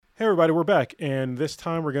Hey everybody, we're back, and this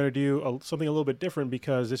time we're going to do something a little bit different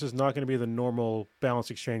because this is not going to be the normal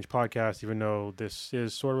Balance Exchange podcast, even though this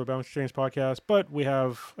is sort of a Balance Exchange podcast. But we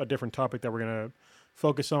have a different topic that we're going to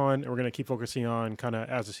focus on, and we're going to keep focusing on kind of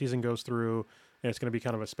as the season goes through, and it's going to be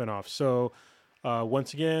kind of a spinoff. So,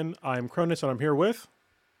 once again, I'm Cronus, and I'm here with.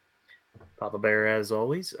 Papa Bear, as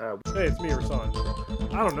always. Hey, it's me,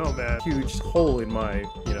 Rasan. I don't know, man. Huge hole in my,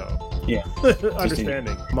 Yeah.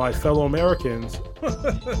 understanding. My fellow Americans.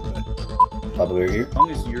 Papa Bear here. As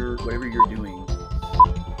long as whatever you're doing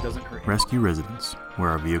doesn't hurt. Rescue residents, where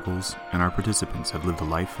our vehicles and our participants have lived a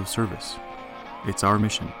life of service. It's our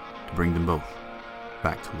mission to bring them both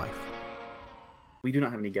back to life. We do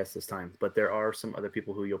not have any guests this time, but there are some other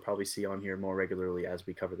people who you'll probably see on here more regularly as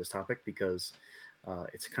we cover this topic because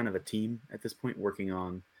it's kind of a team at this point working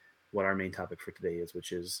on what our main topic for today is,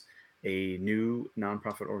 which is a new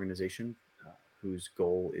nonprofit organization whose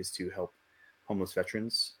goal is to help homeless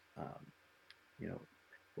veterans.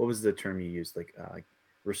 What was the term you used? Like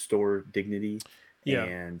restore dignity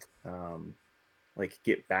and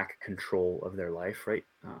get back control of their life, right?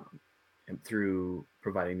 And through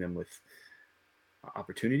providing them with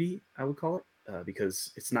opportunity, I would call it,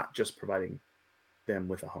 because it's not just providing them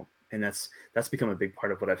with a home. And that's become a big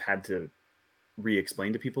part of what I've had to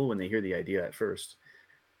re-explain to people when they hear the idea at first.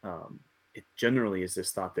 It generally is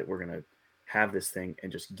this thought that we're going to have this thing and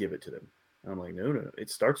just give it to them. And I'm like, no. It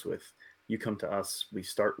starts with you come to us. We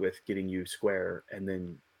start with getting you square, and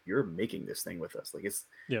then you're making this thing with us. Like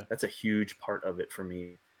that's a huge part of it for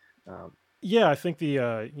me. I think the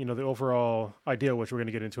the overall idea, which we're going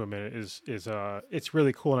to get into in a minute, is it's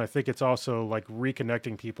really cool, and I think it's also like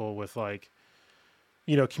reconnecting people with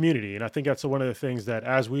community, and I think that's one of the things that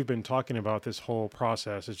as we've been talking about this whole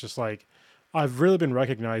process, it's just like I've really been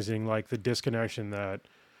recognizing like the disconnection that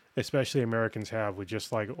especially Americans have with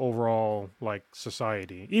just like overall like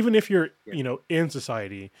society. Even if you're in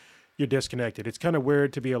society, you're disconnected. It's kind of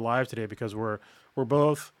weird to be alive today because we're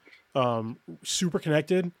both super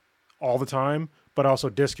connected all the time, but also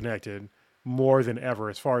disconnected more than ever,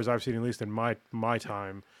 as far as I've seen, at least in my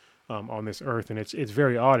time on this earth. And it's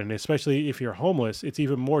very odd. And especially if you're homeless, it's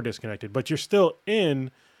even more disconnected. But you're still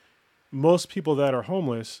in. Most people that are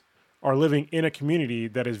homeless are living in a community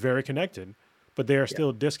that is very connected, but they are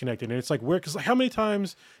still disconnected. And it's like weird because how many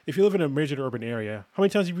times, if you live in a major urban area, how many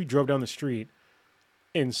times have you drove down the street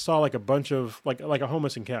and saw like a bunch of like a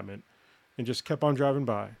homeless encampment and just kept on driving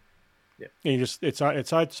by? Yeah. And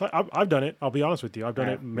I've done it. I'll be honest with you. I've done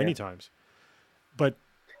it many times. But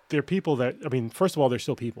they're people that, first of all, they're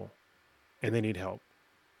still people and they need help.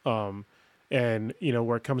 And,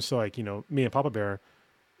 where it comes to like, me and Papa Bear,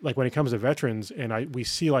 like when it comes to veterans and we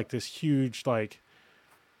see like this huge, like,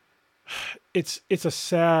 it's a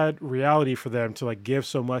sad reality for them to like give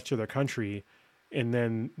so much to their country and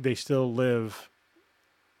then they still live,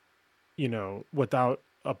 without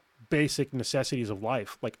basic necessities of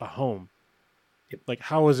life, like a home. Yep. Like,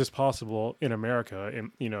 how is this possible in America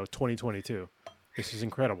in 2022? This is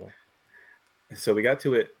incredible. So we got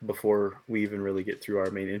to it before we even really get through our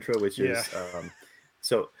main intro, which is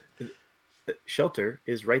so the shelter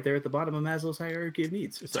is right there at the bottom of Maslow's hierarchy of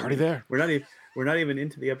needs. It's already there. We're not even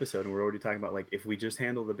into the episode, and we're already talking about like if we just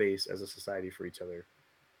handle the base as a society for each other,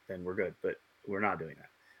 then we're good. But we're not doing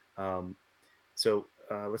that. So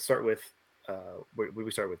let's start with. What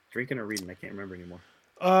we start with, drinking or reading? I can't remember anymore.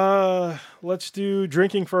 Let's do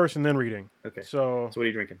drinking first and then reading. Okay. So what are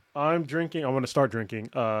you drinking? I'm going to start drinking.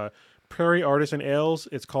 Prairie Artisan Ales.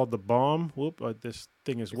 It's called the Bomb. Whoop! This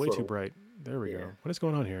thing is way too bright. There we go. What is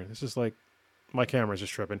going on here? This is like my camera's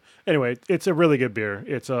just tripping. Anyway, it's a really good beer.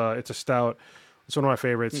 It's a stout. It's one of my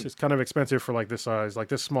favorites. It's kind of expensive for like this size. Like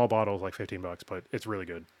this small bottle is like $15, but it's really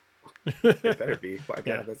good. It better be. My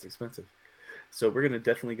God, that's expensive. So we're going to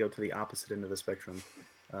definitely go to the opposite end of the spectrum,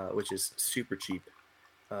 which is super cheap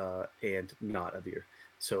and not a beer.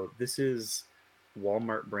 So this is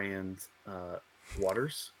Walmart brand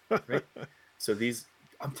waters, right? So these,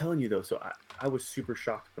 I'm telling you though, so I was super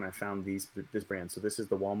shocked when I found this brand. So this is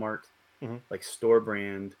the Walmart like store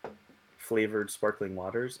brand flavored sparkling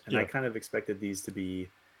waters. And I kind of expected these to be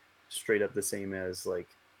straight up the same as like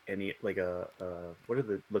any, like what are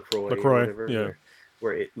the LaCroix or whatever,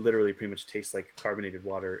 where it literally pretty much tastes like carbonated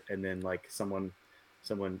water, and then like someone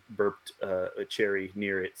burped a cherry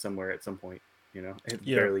near it somewhere at some point, it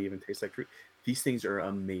barely even tastes like fruit. These things are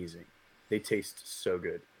amazing. They taste so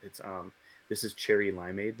good. It's this is cherry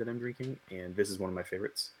limeade that I'm drinking, and this is one of my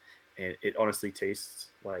favorites. And it honestly tastes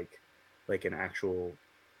like an actual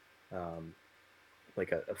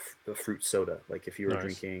like a fruit soda. Like if you were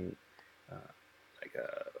drinking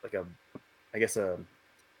I guess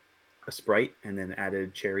a Sprite and then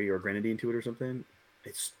added cherry or grenadine to it or something,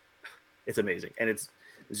 it's amazing. And it's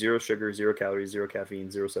zero sugar, 0 calories, 0 caffeine,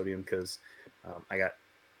 0 sodium, because I got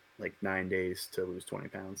like 9 days to lose 20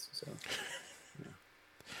 pounds. So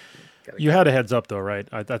you had a heads up though, right?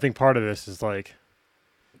 I think part of this is like,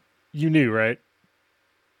 you knew, right?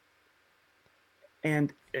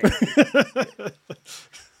 And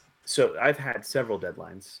so I've had several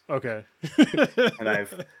deadlines. Okay. And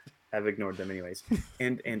I've ignored them anyways.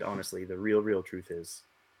 And honestly, the real truth is,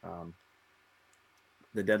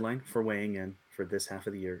 the deadline for weighing in for this half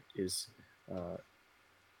of the year is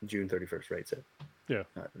June 31st, right? So yeah,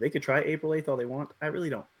 they could try April 8th all they want. I really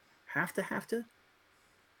don't have to,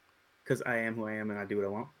 because I am who I am and I do what I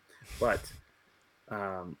want. But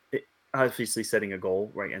obviously setting a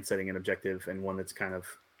goal, right, and setting an objective, and one that's kind of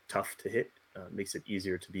tough to hit, makes it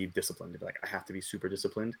easier to be disciplined. To be like, I have to be super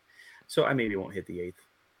disciplined. So I maybe won't hit the 8th,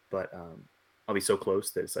 but I'll be so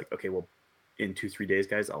close that it's like, okay, well, in 2-3 days,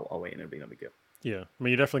 guys, I'll weigh in. It'll be no big deal. Yeah, I mean,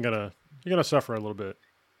 you're definitely gonna suffer a little bit.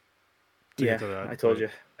 Yeah, I told you.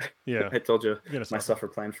 Yeah, I told you. My suffer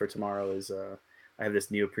plan for tomorrow is I have this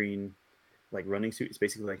neoprene like running suit. It's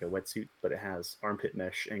basically like a wetsuit, but it has armpit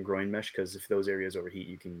mesh and groin mesh, because if those areas overheat,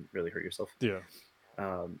 you can really hurt yourself. Yeah.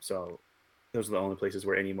 So those are the only places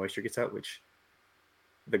where any moisture gets out, which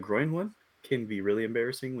the groin one can be really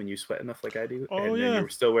embarrassing when you sweat enough like I do. Oh, and yeah. then you're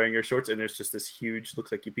still wearing your shorts and there's just this huge,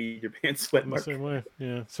 looks like you peed your pants sweat mark. The same way.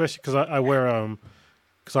 Yeah. Especially because I wear,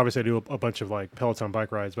 because obviously I do a bunch of like Peloton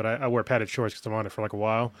bike rides, but I wear padded shorts because I'm on it for like a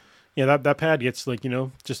while. Yeah, that pad gets like,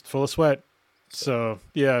 just full of sweat. So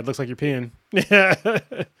yeah, it looks like you're peeing. Yeah.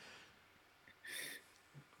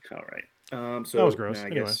 All right. So that was gross. I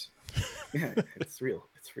Anyway. guess, yeah, it's real.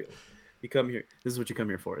 It's real. You come here. This is what you come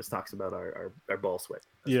here for. It talks about our ball sweat.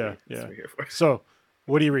 That's Yeah, what yeah. we're here for. So,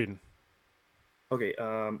 what are you reading? Okay.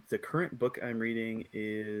 The current book I'm reading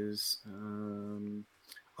is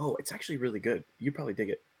it's actually really good. You probably dig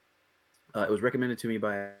it. It was recommended to me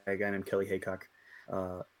by a guy named Kelly Haycock.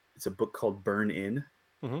 It's a book called Burn In.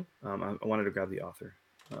 Mm-hmm. I wanted to grab the author.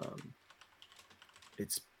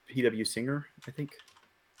 It's P.W. Singer, I think.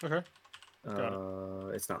 Okay.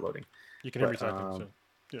 It's not loading. You can hear me typing. So.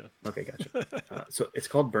 Yeah. Okay, gotcha. So it's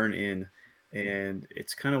called Burn In, and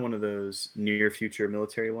it's kind of one of those near future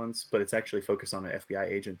military ones, but it's actually focused on an FBI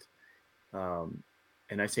agent.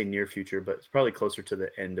 And I say near future, but it's probably closer to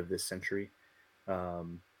the end of this century.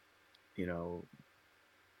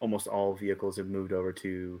 Almost all vehicles have moved over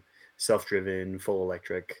to self-driven, full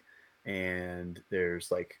electric, and there's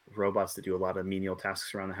like robots that do a lot of menial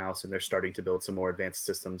tasks around the house, and they're starting to build some more advanced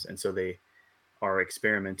systems. And so they are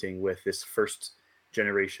experimenting with this first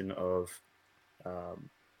generation of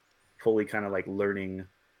fully kind of like learning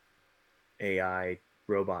AI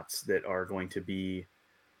robots that are going to be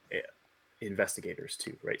investigators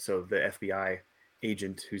too, right? So the FBI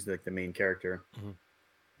agent, who's like the main character, mm-hmm.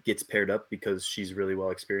 gets paired up because she's really well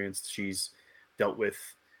experienced. She's dealt with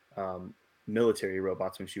military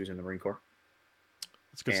robots when she was in the Marine Corps.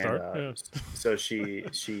 That's a good start. Yeah. So she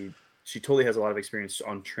totally has a lot of experience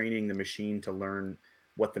on training the machine to learn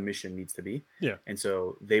what the mission needs to be. Yeah. And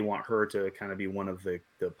so they want her to kind of be one of the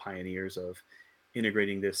pioneers of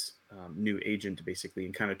integrating this new agent basically,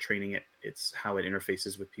 and kind of training it. It's how it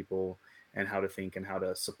interfaces with people and how to think and how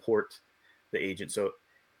to support the agent. So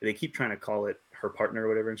they keep trying to call it her partner or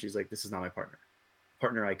whatever. And she's like, this is not my partner.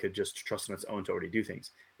 Partner I could just trust on its own to already do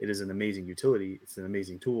things. It is an amazing utility. It's an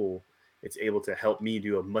amazing tool. It's able to help me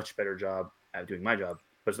do a much better job at doing my job,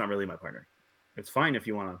 but it's not really my partner. It's fine if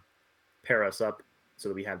you want to pair us up so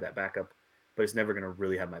that we have that backup, but it's never going to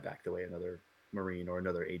really have my back the way another Marine or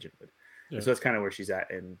another agent would. Yeah. And so that's kind of where she's at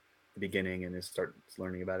in the beginning, and is starting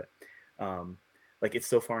learning about it. Like it's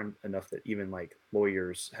so far enough that even like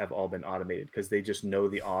lawyers have all been automated because they just know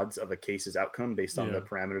the odds of a case's outcome based on the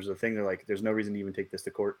parameters of the thing. They're like, there's no reason to even take this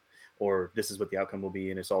to court, or this is what the outcome will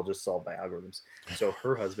be. And it's all just solved by algorithms. So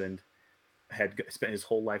her husband had spent his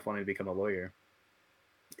whole life wanting to become a lawyer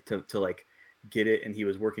to like get it. And he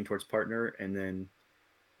was working towards partner. And then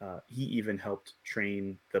he even helped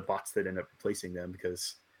train the bots that end up replacing them,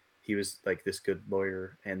 because he was like this good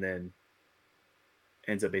lawyer, and then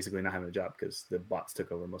ends up basically not having a job because the bots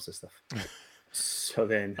took over most of the stuff. So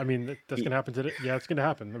then, I mean, that's going to happen today. Yeah, it's going to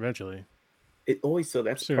happen eventually. It always, so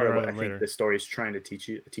that's part of what I think the story is trying to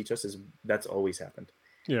teach us, is that's always happened.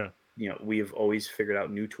 Yeah. We have always figured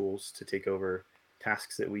out new tools to take over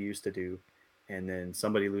tasks that we used to do. And then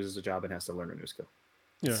somebody loses a job and has to learn a new skill.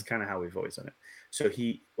 Yeah. It's kind of how we've always done it. So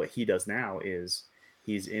what he does now is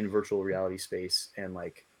he's in virtual reality space and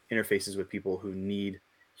like interfaces with people who need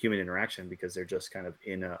human interaction because they're just kind of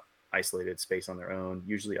in a isolated space on their own,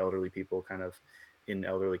 usually elderly people kind of, in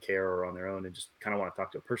elderly care or on their own and just kind of want to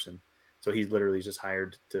talk to a person. So he's literally just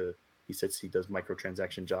hired to. He says he does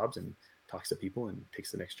microtransaction jobs and talks to people and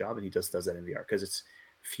takes the next job, and he just does that in VR because it's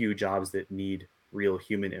few jobs that need real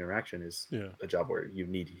human interaction is a job where you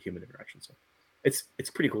need human interaction. So it's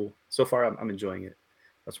pretty cool so far. I'm enjoying it.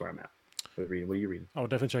 That's where I'm at. What are you reading? I'll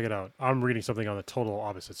definitely check it out. I'm reading something on the total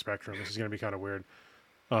opposite spectrum. This is going to be kind of weird.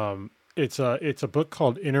 It's a book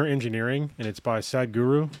called Inner Engineering, and it's by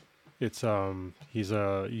Sadhguru. It's he's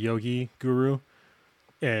a yogi guru,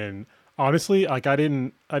 and honestly, like I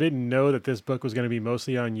didn't know that this book was going to be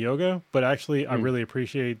mostly on yoga, but actually I really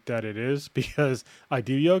appreciate that it is because I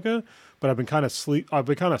do yoga, but I've been kind of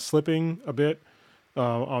slipping a bit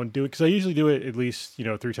on doing, because I usually do it at least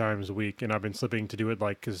 3 times a week, and I've been slipping to do it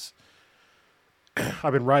like because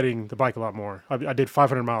I've been riding the bike a lot more. I did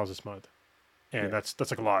 500 miles this month, and that's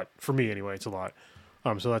like a lot for me anyway. It's a lot.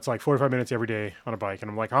 So that's like 45 minutes every day on a bike,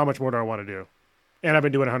 and I'm like, how much more do I want to do? And I've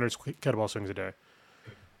been doing 100 kettlebell swings a day.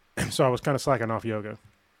 So I was kind of slacking off yoga.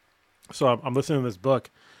 So I'm listening to this book,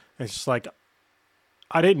 and it's just like,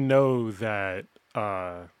 I didn't know that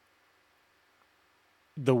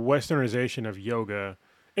the westernization of yoga,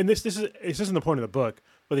 and this isn't the point of the book,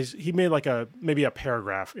 but he made like maybe a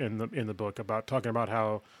paragraph in the book about talking about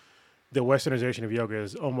how the westernization of yoga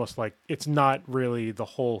is almost like it's not really the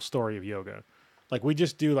whole story of yoga. Like we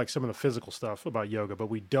just do like some of the physical stuff about yoga, but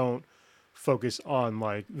we don't focus on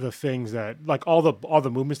like the things that like all the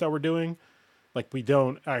movements that we're doing. Like we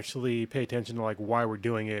don't actually pay attention to like why we're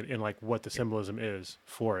doing it and like what the symbolism is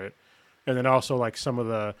for it. And then also like some of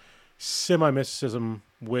the semi-mysticism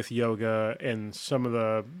with yoga and some of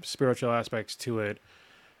the spiritual aspects to it.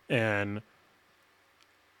 And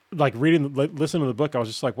like listening to the book, I was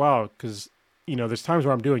just like, wow, because there's times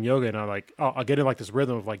where I'm doing yoga and I'll get in like this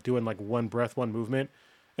rhythm of like doing like one breath, one movement.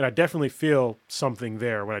 And I definitely feel something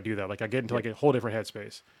there when I do that. Like I get into like a whole different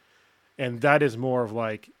headspace. And that is more of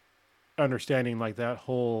like understanding like that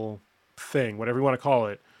whole thing, whatever you want to call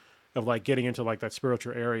it, of like getting into like that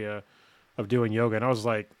spiritual area of doing yoga. And I was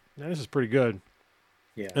like, man, this is pretty good.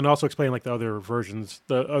 Yeah. And also explaining like the other versions,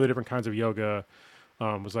 the other different kinds of yoga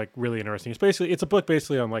was like really interesting. It's a book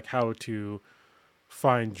basically on like how to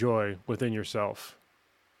find joy within yourself,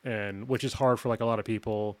 and which is hard for like a lot of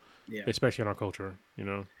people, especially in our culture,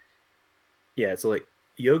 Yeah. So like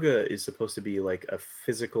yoga is supposed to be like a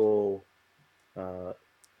physical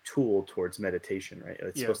tool towards meditation, right?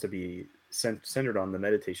 It's supposed to be centered on the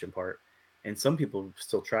meditation part. And some people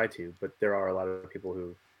still try to, but there are a lot of people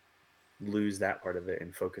who lose that part of it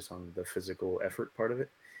and focus on the physical effort part of it.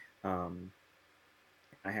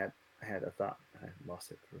 I had a thought. I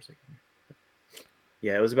lost it for a second.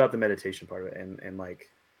 Yeah, it was about the meditation part of it and like,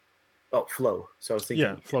 flow. So I was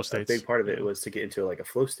thinking flow states. A big part of it was to get into like a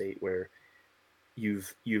flow state where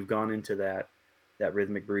you've gone into that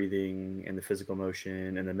rhythmic breathing and the physical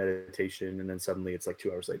motion and the meditation, and then suddenly it's like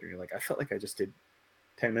 2 hours later, and you're like, I felt like I just did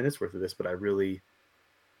 10 minutes worth of this, but I really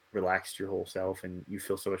relaxed your whole self, and you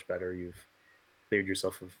feel so much better. You've cleared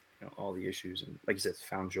yourself of all the issues, and like you said,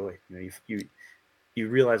 found joy. You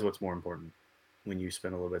realize what's more important when you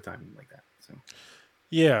spend a little bit of time like that. So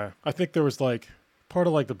yeah, I think there was like part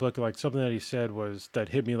of like the book, like something that he said was that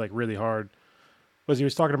hit me like really hard, was he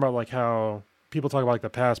was talking about like how people talk about like the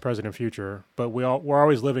past, present, and future, but we're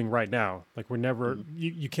always living right now. Like we're never,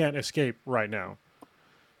 you can't escape right now.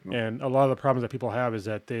 And a lot of the problems that people have is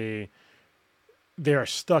that they are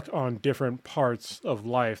stuck on different parts of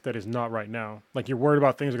life that is not right now. Like you're worried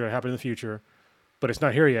about things that are going to happen in the future, but it's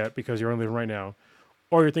not here yet because you're only living right now.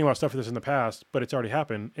 Or you're thinking about stuff that's in the past, but it's already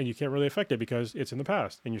happened and you can't really affect it because it's in the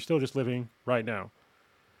past and you're still just living right now.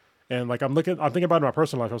 And like I'm thinking about it in my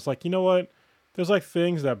personal life. I was like, you know what? There's like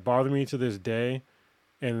things that bother me to this day,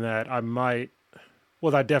 and that I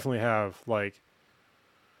definitely have like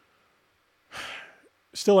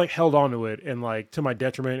still like held on to it, and like to my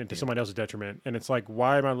detriment and to somebody else's detriment. And it's like,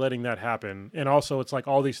 why am I letting that happen? And also it's like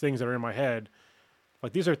all these things that are in my head,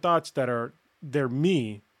 like these are thoughts that they're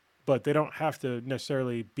me, but they don't have to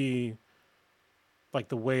necessarily be like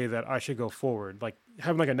the way that I should go forward. Like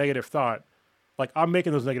having like a negative thought, like I'm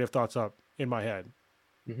making those negative thoughts up in my head.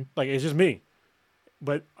 Mm-hmm. Like it's just me.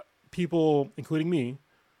 But people, including me,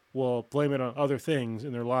 will blame it on other things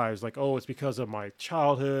in their lives. Like, oh, it's because of my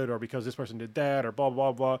childhood, or because this person did that, or blah,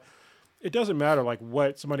 blah, blah. It doesn't matter like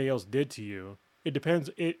what somebody else did to you. It depends.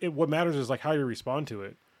 What matters is like how you respond to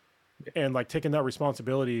it. And like taking that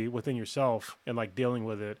responsibility within yourself and like dealing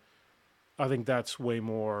with it. I think that's way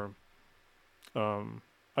more,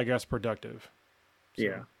 I guess, productive. So.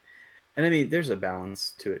 Yeah. And I mean, there's a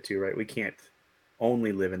balance to it too, right? We can't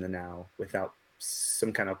only live in the now without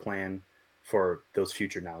some kind of plan for those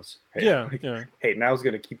future nows. Right? Yeah, Like, yeah, hey, now's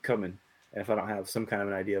going to keep coming, and if I don't have some kind of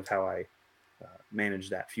an idea of how I manage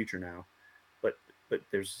that future now, but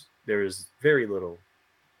there is very little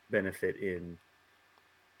benefit in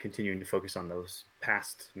continuing to focus on those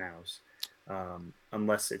past nows,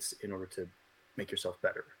 unless it's in order to make yourself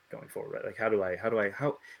better going forward. Right? Like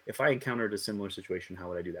how if I encountered a similar situation, how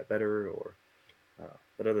would I do that better? Or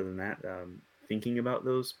but other than that, thinking about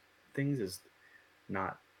those things is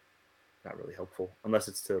not really helpful unless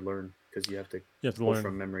it's to learn, because you have to pull learn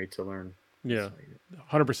from memory to learn. Yeah,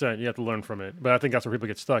 So, 100%. You have to learn from it. But I think that's where people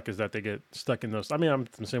get stuck, is that they get stuck in those. I mean, I'm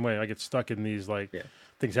the same way. I get stuck in these like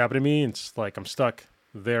things happen to me, and it's like I'm stuck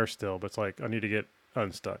there still. But it's like I need to get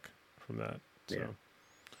unstuck from that. So. Yeah.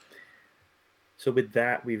 So with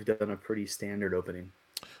that, we've done a pretty standard opening.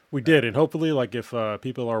 We did, and hopefully, like if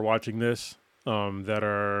people are watching this that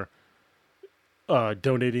are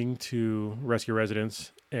donating to Rescue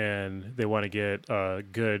Residents and they want to get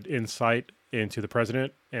good insight into the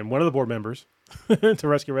president and one of the board members to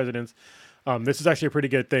Rescue Residents, this is actually a pretty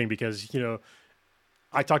good thing because,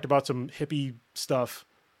 I talked about some hippie stuff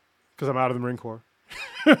because I'm out of the Marine Corps.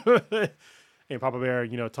 And Papa Bear,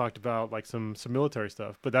 talked about like some military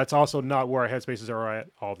stuff, but that's also not where our headspaces are at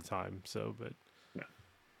all the time. So, but no.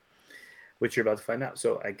 Which you're about to find out.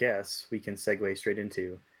 So I guess we can segue straight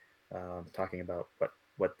into talking about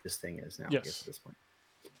what this thing is now. Yes. I guess at this point.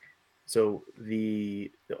 So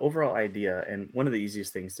the overall idea, and one of the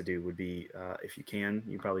easiest things to do would be, if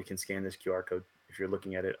you probably can scan this QR code if you're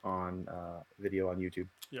looking at it on video on YouTube.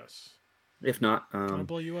 Yes. If not, can I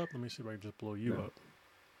blow you up? Let me see if I can just blow you up.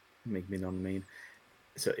 Make me on the main.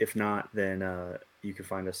 So if not, then you can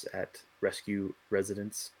find us at Rescue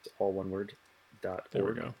Residents, all one word, .org. There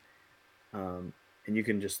we go. And you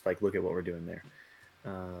can just like look at what we're doing there.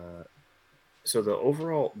 So the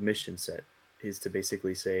overall mission set is to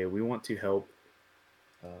basically say we want to help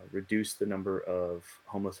reduce the number of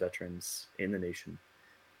homeless veterans in the nation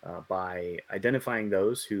by identifying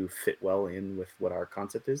those who fit well in with what our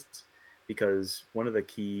concept is, because one of the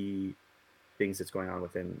key things that's going on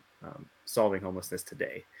within solving homelessness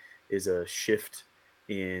today is a shift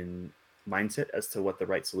in mindset as to what the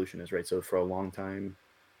right solution is, right? So for a long time,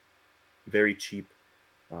 very cheap,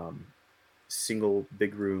 single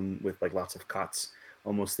big room with like lots of cots,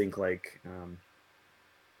 almost think like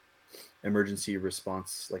emergency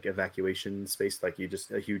response, like evacuation space, like you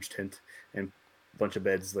just a huge tent and a bunch of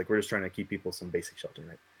beds, like we're just trying to keep people some basic shelter,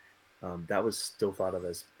 right? That was still thought of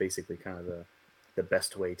as basically kind of the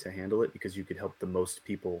best way to handle it, because you could help the most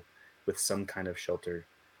people with some kind of shelter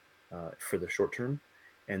for the short term,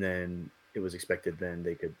 and then it was expected then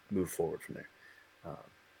they could move forward from there.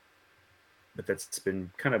 But that's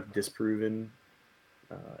been kind of disproven,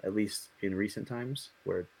 at least in recent times,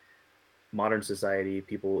 where modern society,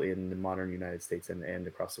 people in the modern United States and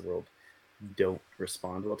across the world don't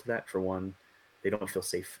respond well to that. For one, they don't feel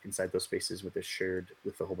safe inside those spaces with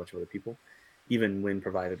a whole bunch of other people, even when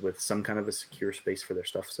provided with some kind of a secure space for their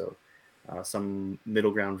stuff. So some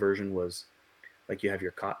middle ground version was like you have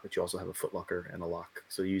your cot, but you also have a footlocker and a lock.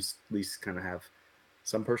 So you at least kind of have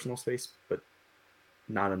some personal space, but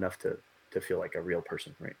not enough to feel like a real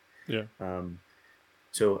person, right? Yeah.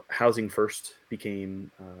 So housing first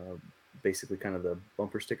became basically kind of the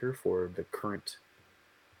bumper sticker for the current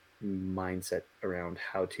mindset around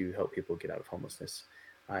how to help people get out of homelessness.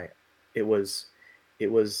 It was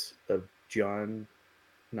a John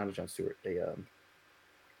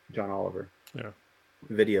Oliver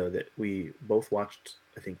video that we both watched,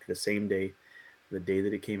 I think the same day, the day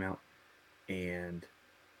that it came out. And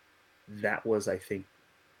that was, I think,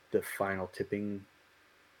 the final tipping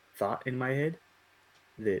thought in my head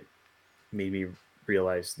that made me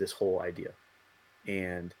realize this whole idea.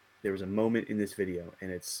 And there was a moment in this video,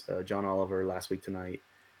 and it's John Oliver Last Week Tonight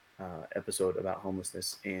episode about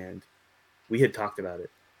homelessness, and we had talked about it.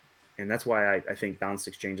 And that's why I think Balanced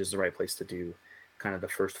Exchange is the right place to do kind of the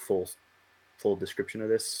first full description of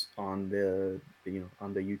this on the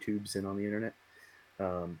on the YouTubes and on the internet,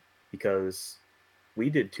 because we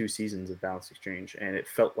did 2 seasons of Balanced Exchange, and it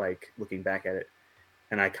felt like, looking back at it,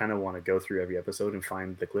 and I kind of want to go through every episode and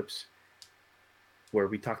find the clips where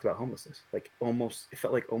we talked about homelessness. It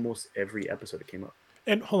felt like almost every episode it came up.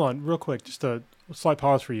 And hold on, real quick, just a slight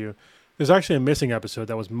pause for you. There's actually a missing episode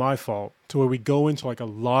that was my fault, to where we go into like a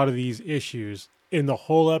lot of these issues in the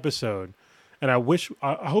whole episode. And I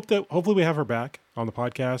hope that hopefully we have her back on the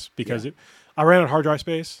podcast, because I ran out of hard drive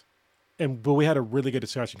space, but we had a really good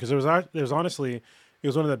discussion, because it was honestly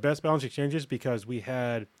one of the best Balanced Exchanges, because we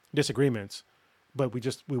had disagreements, but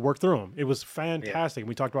we worked through them. It was fantastic. Yeah.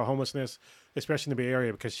 We talked about homelessness, especially in the Bay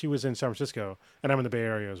Area, because she was in San Francisco and I'm in the Bay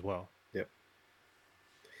Area as well. Yep.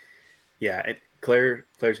 Yeah, Claire's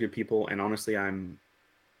good people, and honestly,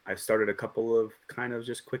 I've started a couple of kind of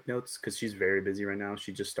just quick notes because she's very busy right now.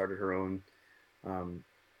 She just started her own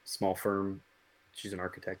small firm. She's an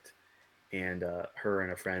architect, and her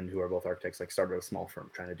and a friend who are both architects like started a small firm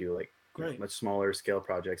trying to do like much smaller scale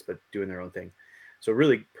projects, but doing their own thing. So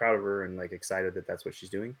really proud of her and like excited that that's what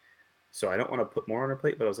she's doing. So I don't want to put more on her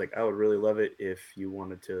plate, but I was like, I would really love it if you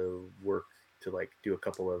wanted to work to like do a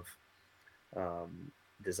couple of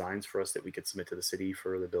designs for us that we could submit to the city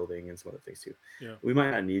for the building and some other things too. Yeah. We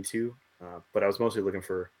might not need to, but I was mostly looking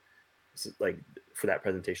for like for that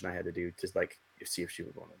presentation I had to do to like see if she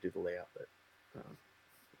would want to do the layout, but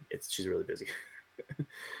she's really busy.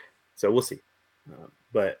 So we'll see.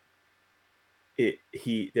 But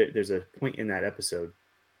there's a point in that episode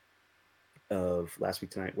of Last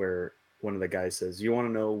Week Tonight where one of the guys says, you want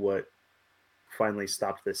to know what finally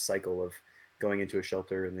stopped this cycle of going into a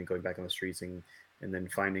shelter and then going back on the streets and then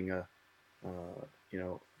finding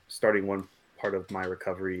starting one part of my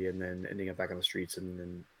recovery and then ending up back on the streets. And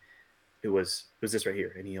then it was this right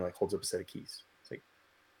here. And he like holds up a set of keys. It's like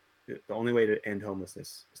the only way to end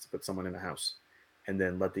homelessness is to put someone in a house and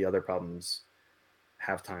then let the other problems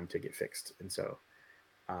have time to get fixed. And so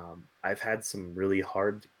I've had some really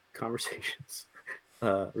hard conversations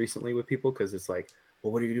recently with people because it's like,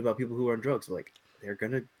 well, what do you do about people who are on drugs? Like, they're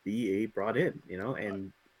gonna be brought in,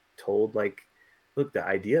 and told like, look, the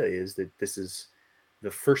idea is that this is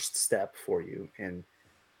the first step for you, and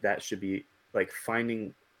that should be like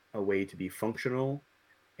finding a way to be functional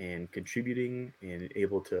and contributing and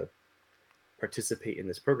able to participate in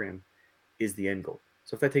this program is the end goal.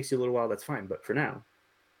 So if that takes you a little while, that's fine. But for now,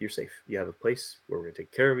 you're safe. You have a place where we're gonna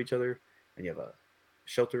take care of each other, and you have a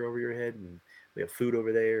shelter over your head, and we have food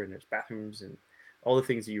over there, and there's bathrooms and all the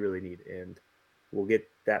things that you really need. And we'll get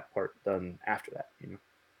that part done after that,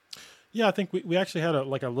 Yeah, I think we actually had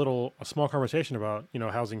a small conversation about,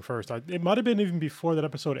 housing first. It might have been even before that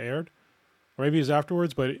episode aired, or maybe it was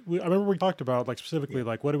afterwards, but I remember we talked about like specifically,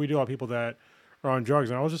 like, what do we do about people that are on drugs?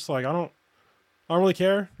 And I was just like, I don't really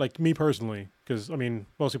care, like me personally, because I mean,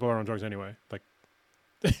 most people are on drugs anyway. Like,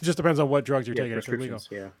 it just depends on what drugs you're taking. If they're legal.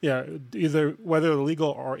 Yeah, either whether legal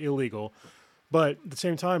or illegal. But at the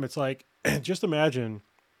same time, it's like, just imagine,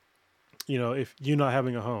 if you're not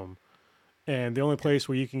having a home and the only place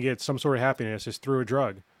where you can get some sort of happiness is through a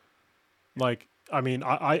drug. Like, I mean,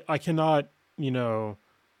 I cannot, in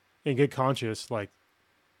good conscience, like,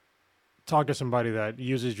 talk to somebody that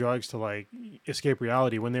uses drugs to like escape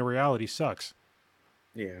reality when their reality sucks.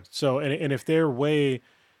 Yeah. So, and if their way,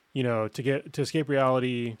 to escape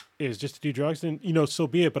reality is just to do drugs, then, so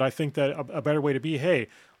be it. But I think that a better way to be, hey,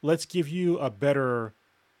 let's give you a better,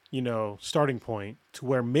 starting point to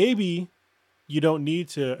where maybe you don't need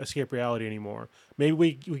to escape reality anymore. Maybe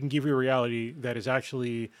we can give you a reality that is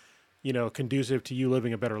actually, conducive to you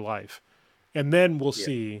living a better life. And then we'll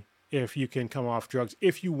see if you can come off drugs,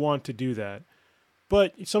 if you want to do that.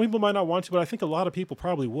 But some people might not want to, but I think a lot of people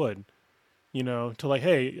probably would, to like,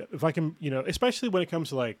 hey, if I can, especially when it comes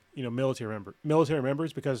to like, military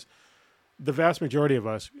members, because the vast majority of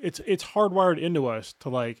us, it's hardwired into us to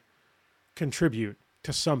like contribute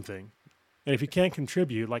to something. And if you can't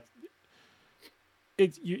contribute, like,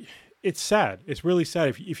 it's sad. It's really sad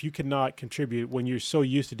if you cannot contribute when you're so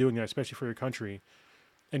used to doing that, especially for your country,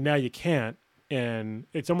 and now you can't. And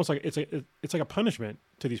it's almost like it's like a punishment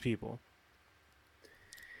to these people.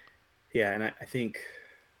 Yeah, and I think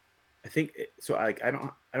so. I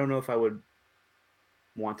don't know if I would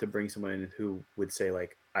want to bring someone in who would say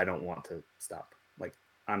like, I don't want to stop. Like,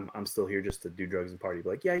 I'm still here just to do drugs and party. But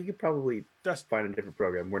like, yeah, you could probably find a different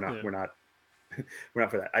program. We're not we're not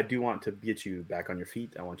for that. I do want to get you back on your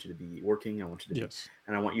feet. I want you to be working. I want you to be,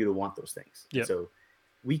 and I want you to want those things. Yep. So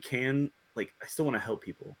we can, like, I still want to help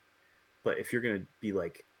people, but if you're going to be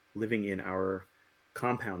like living in our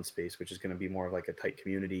compound space, which is going to be more of like a tight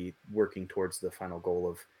community working towards the final goal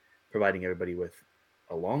of providing everybody with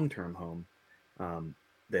a long-term home,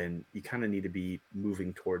 then you kind of need to be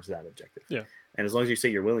moving towards that objective. Yeah. And as long as you say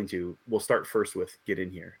you're willing to, we'll start first with get in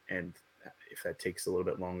here. And if that takes a little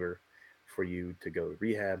bit longer for you to go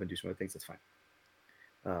rehab and do some other things, that's fine.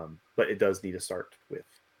 But it does need to start with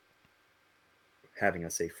having a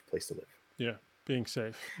safe place to live. Yeah. Being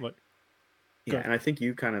safe. And I think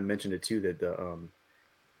you kind of mentioned it too, that the,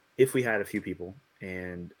 if we had a few people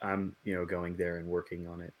and I'm, going there and working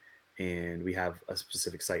on it, and we have a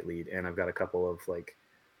specific site lead, and I've got a couple of like,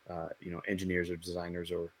 engineers or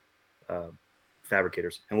designers or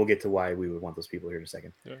fabricators, and we'll get to why we would want those people here in a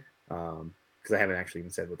second. Yeah. Because I haven't actually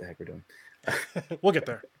even said what the heck we're doing. We'll get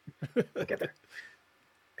there. We'll get there.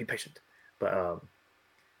 Be patient. But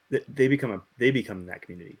they become that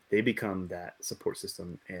community. They become that support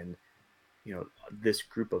system, and this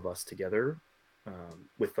group of us together,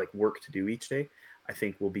 with like work to do each day, I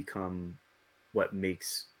think will become what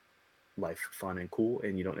makes life fun and cool.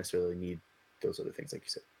 And you don't necessarily need those other things, like you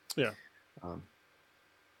said. Yeah.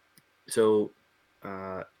 So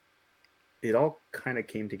it all kind of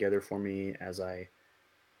came together for me as I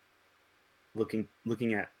looking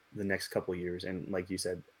at the next couple of years, and like you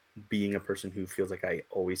said, being a person who feels like I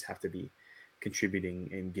always have to be contributing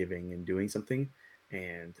and giving and doing something,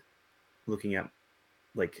 and looking at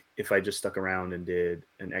like if I just stuck around and did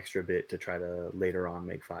an extra bit to try to later on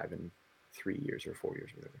make 5 in 3 years or 4 years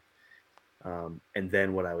or whatever, and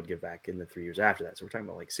then what I would give back in the 3 years after that. So we're talking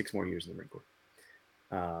about like 6 more years in the Marine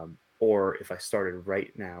Corps. Or if I started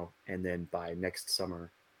right now and then by next summer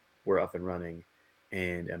we're up and running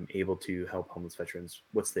and I'm able to help homeless veterans,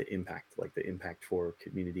 what's the impact? Like the impact for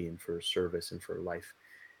community and for service and for life.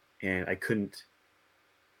 And I couldn't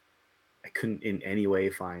in any way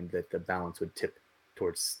find that the balance would tip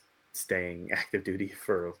towards staying active duty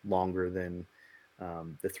for longer than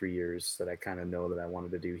the 3 years that I kind of know that I wanted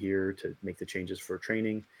to do here to make the changes for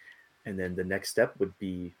training. And then the next step would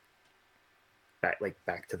be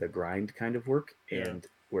back to the grind kind of work. Yeah. And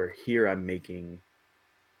where here I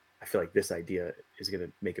feel like this idea is going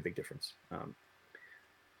to make a big difference.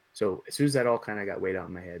 So as soon as that all kind of got weighed out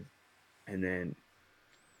in my head, and then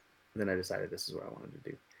I decided this is what I wanted to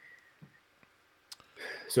do.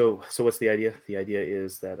 So what's the idea? The idea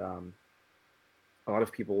is that a lot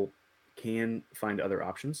of people can find other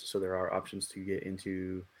options. So there are options to get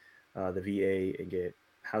into the VA and get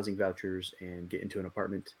housing vouchers and get into an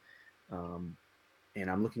apartment. And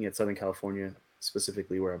I'm looking at Southern California,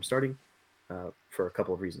 specifically where I'm starting, for a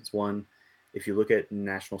couple of reasons. One, if you look at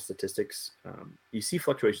national statistics, you see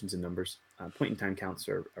fluctuations in numbers. Point-in-time counts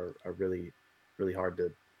are really, really hard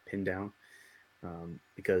to pin down,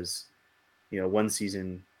 because one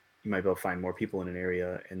season you might be able to find more people in an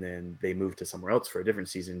area, and then they move to somewhere else for a different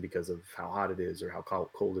season because of how hot it is or how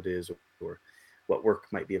cold it is or what work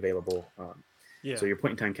might be available. So your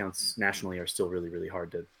point-in-time counts nationally are still really, really hard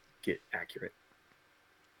to get accurate.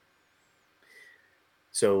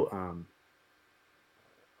 So,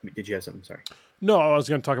 did you have something? Sorry. No, I was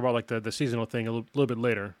going to talk about like the seasonal thing a little bit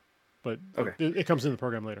later, but okay, it comes in the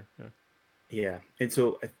program later. Yeah. Yeah, and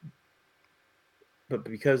so, but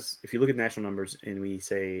because if you look at national numbers and we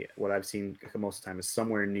say what I've seen most of the time is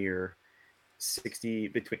somewhere near 60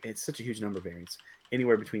 between. It's such a huge number variance.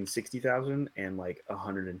 Anywhere between 60,000 and like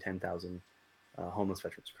 110,000 homeless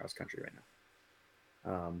veterans across the country right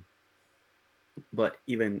now. But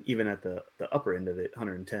even at the upper end of it,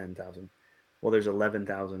 110,000, well, there's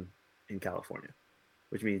 11,000 in California,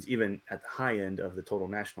 which means even at the high end of the total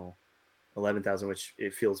national, 11,000, which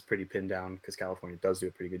it feels pretty pinned down because California does do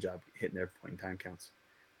a pretty good job hitting their point-in-time counts.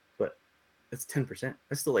 But that's 10%.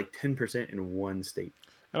 That's still like 10% in one state.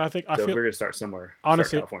 And I feel if we're going to start somewhere,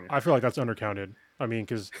 honestly, California. I feel like that's undercounted. I mean,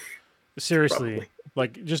 because seriously,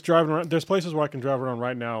 like just driving around, there's places where I can drive around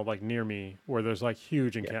right now, like near me, where there's like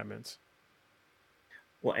huge encampments.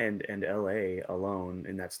 Well, and LA alone,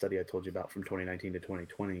 in that study I told you about from 2019 to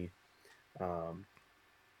 2020,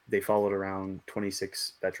 they followed around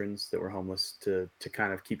 26 veterans that were homeless to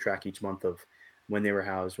kind of keep track each month of when they were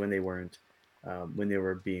housed, when they weren't, when they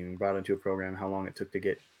were being brought into a program, how long it took to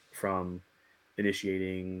get from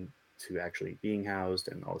initiating to actually being housed,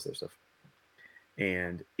 and all this other stuff.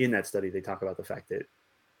 And in that study, they talk about the fact that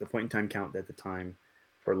the point-in-time count at the time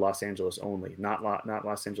for Los Angeles only, not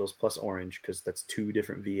Los Angeles plus Orange, because that's 2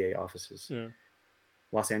 different VA offices. Yeah.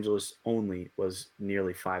 Los Angeles only was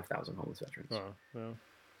nearly 5,000 homeless veterans. Oh,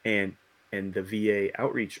 yeah. And the VA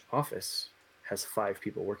outreach office has 5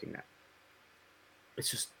 people working that. It's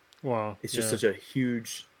just wow. It's just such a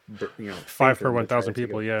huge, 5 for 1,000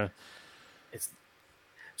 people. Yeah. It's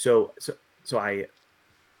so I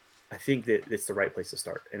think that it's the right place to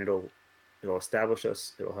start, and it'll establish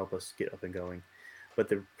us. It'll help us get up and going. But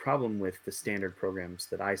the problem with the standard programs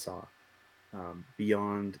that I saw,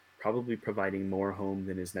 beyond probably providing more home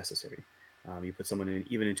than is necessary, you put someone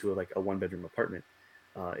into a 1-bedroom apartment,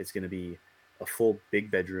 it's going to be a full big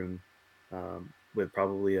bedroom with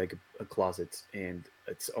probably like a closet and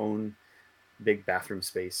its own big bathroom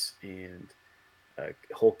space and a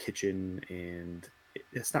whole kitchen, and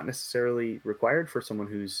it's not necessarily required for someone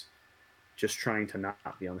who's just trying to not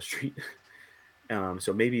be on the street.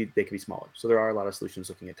 So maybe they can be smaller. So there are a lot of solutions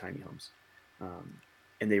looking at tiny homes,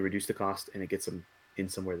 and they reduce the cost, and it gets them in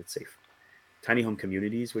somewhere that's safe. Tiny home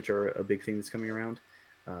communities, which are a big thing that's coming around,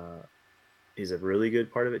 is a really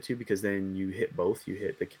good part of it too, because then you hit both. You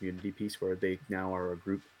hit the community piece where they now are a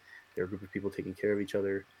group. They're a group of people taking care of each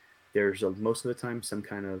other. there's most of the time some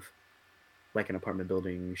kind of, like an apartment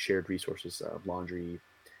building, shared resources, laundry,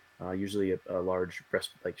 usually a large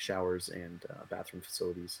like showers and bathroom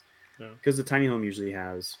facilities. Yeah. Because the tiny home usually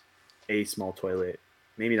has a small toilet,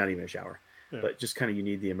 maybe not even a shower, Yeah. but just kind of you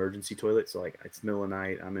need the emergency toilet. So like it's middle of the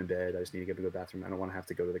night, I'm in bed, I just need to go to the bathroom. I don't want to have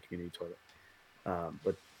to go to the community toilet.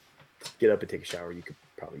 But get up and take a shower, you could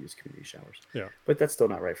probably use community showers. Yeah. But that's still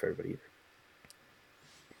not right for everybody either.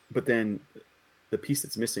 But then the piece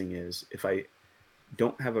that's missing is if I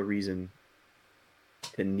don't have a reason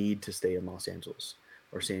to need to stay in Los Angeles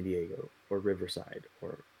or San Diego or Riverside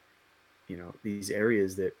or, these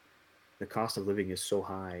areas that the cost of living is so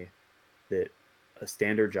high that a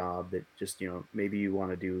standard job that just, maybe you want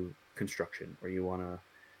to do construction or you want to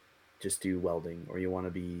just do welding or you want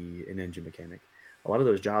to be an engine mechanic. A lot of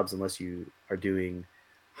those jobs, unless you are doing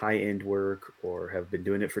high-end work or have been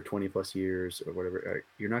doing it for 20 plus years or whatever,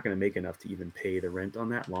 you're not going to make enough to even pay the rent on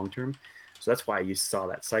that long term. So that's why you saw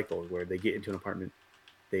that cycle where they get into an apartment,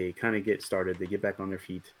 they kind of get started, they get back on their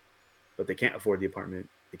feet, but they can't afford the apartment,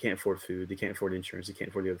 they can't afford food, they can't afford insurance, they can't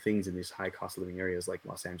afford the other things in these high cost of living areas like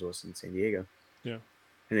Los Angeles and San Diego. Yeah.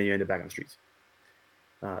 And then you end up back on the streets.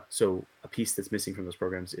 So a piece that's missing from those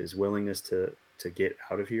programs is willingness to get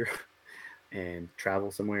out of here and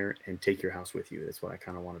travel somewhere and take your house with you. That's what I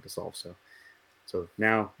kind of wanted to solve. So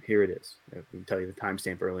now here it is. We can tell you the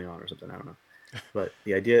timestamp early on or something. I don't know. But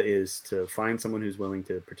the idea is to find someone who's willing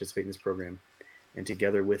to participate in this program, and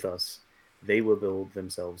together with us, they will build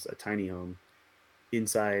themselves a tiny home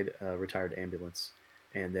inside a retired ambulance.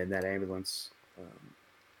 And then that ambulance,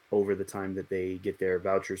 over the time that they get their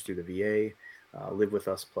vouchers through the VA, live with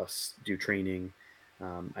us plus do training.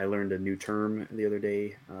 I learned a new term the other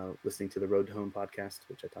day listening to the Road to Home podcast,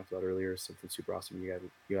 which I talked about earlier. Something super awesome. You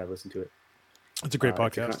got to listen to it. It's a great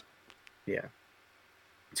podcast.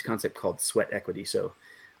 It's a concept called sweat equity. So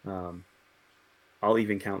I'll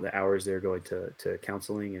even count the hours they're going to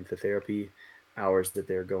counseling and to therapy, hours that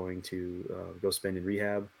they're going to go spend in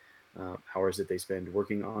rehab, hours that they spend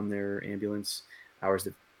working on their ambulance, hours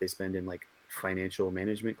that they spend in like financial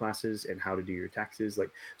management classes and how to do your taxes.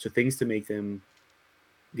 So things to make them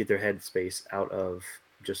get their head space out of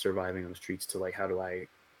just surviving on the streets to like, how do I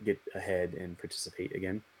get ahead and participate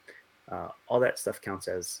again? All that stuff counts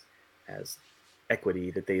as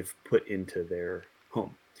equity that they've put into their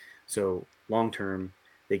home. So long term,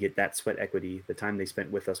 they get that sweat equity, the time they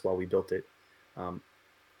spent with us while we built it,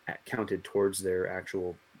 counted towards their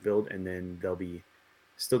actual build, and then they'll be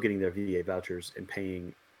still getting their VA vouchers and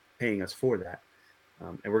paying us for that.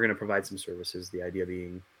 And we're going to provide some services. The idea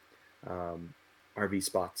being RV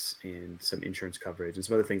spots and some insurance coverage and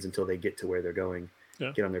some other things until they get to where they're going,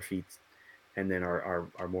 get on their feet, and then are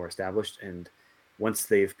more established. And once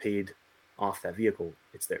they've paid off that vehicle,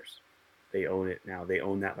 it's theirs. They own it now. They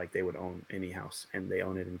own that like they would own any house, and they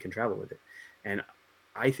own it and can travel with it. And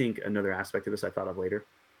I think another aspect of this I thought of later,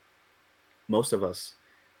 most of us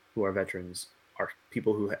who are veterans are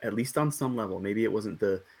people who, at least on some level, maybe it wasn't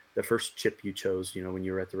the first chip you chose, when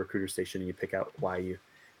you were at the recruiter station and you pick out why you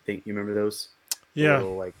think, you remember those? Yeah.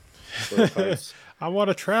 Little cards. I want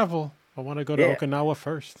to travel. I want to go to Okinawa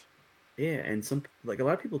first. Yeah. And a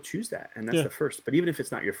lot of people choose that, and that's the first. But even if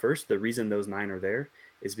it's not your first, the reason those 9 are there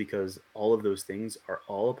is because all of those things are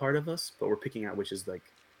all a part of us, but we're picking out which is like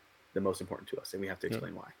the most important to us, and we have to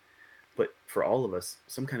explain why. But for all of us,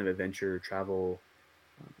 some kind of adventure, travel,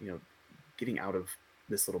 getting out of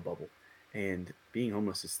this little bubble. And being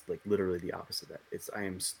homeless is like literally the opposite of that. I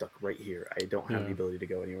am stuck right here. I don't have the ability to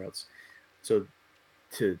go anywhere else. So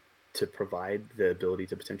to provide the ability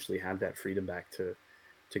to potentially have that freedom back to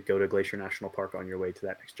go to Glacier National Park on your way to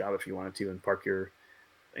that next job if you wanted to, and park your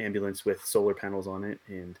ambulance with solar panels on it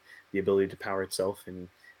and the ability to power itself, and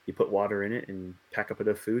you put water in it and pack up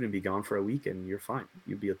enough food and be gone for a week, and you're fine.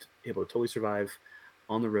 You'd be able to totally survive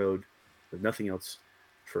on the road with nothing else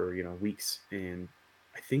for weeks. And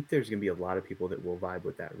I think there's going to be a lot of people that will vibe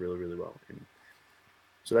with that really, really well. And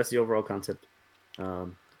so that's the overall concept.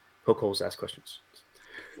 Poke holes, ask questions.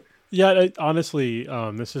 Yeah, honestly,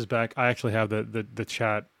 this is back. I actually have the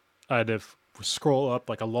chat. I had to scroll up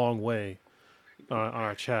like a long way on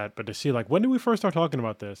our chat, but to see like, when did we first start talking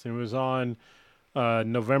about this? And it was on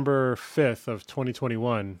November 5th of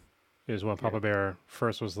 2021 is when Papa Bear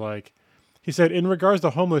first was like, he said, in regards to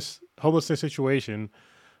homelessness situation,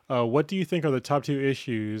 what do you think are the top 2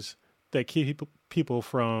 issues that keep people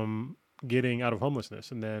from getting out of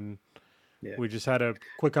homelessness? And then we just had a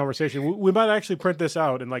quick conversation. We might actually print this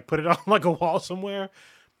out and like put it on like a wall somewhere,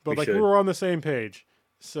 but we were on the same page.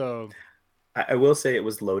 So I will say it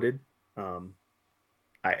was loaded.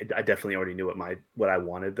 I definitely already knew what I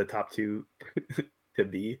wanted the top 2 to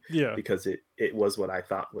be, Yeah. because it was what I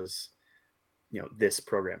thought was, this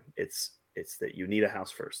program. It's that you need a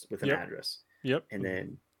house first with an Yep. address, Yep. and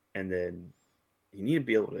then you need to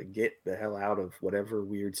be able to get the hell out of whatever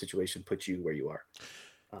weird situation puts you where you are.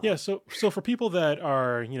 Yeah, so for people that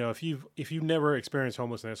are, if you've never experienced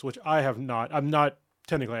homelessness, which I have not, I'm not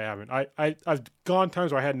technically, I haven't. I've gone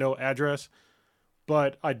times where I had no address,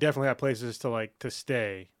 but I definitely had places to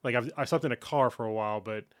stay. Like I slept in a car for a while,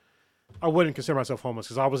 but I wouldn't consider myself homeless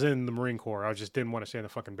because I was in the Marine Corps. I just didn't want to stay in the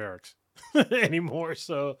fucking barracks anymore.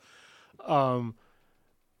 So, um,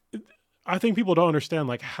 I think people don't understand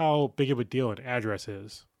like how big of a deal an address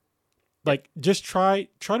is. Like, just try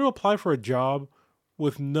to apply for a job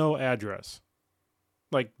with no address.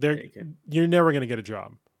 Like, you're never gonna get a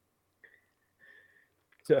job.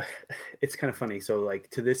 So it's kind of funny. So like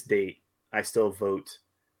to this date, I still vote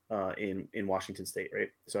in Washington State, right?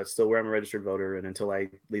 So it's still where I'm a registered voter, and until I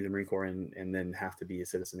leave the Marine Corps and then have to be a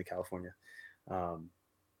citizen of California,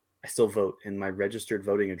 I still vote. And my registered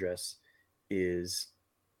voting address is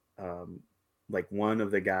like one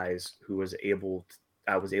of the guys who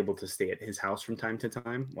I was able to stay at his house from time to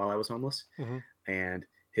time while I was homeless. Mm-hmm. And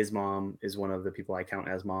his mom is one of the people I count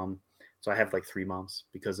as mom. So I have like 3 moms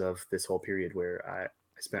because of this whole period where I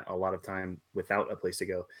spent a lot of time without a place to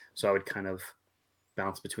go. So I would kind of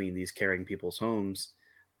bounce between these caring people's homes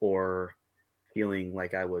or feeling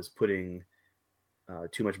like I was putting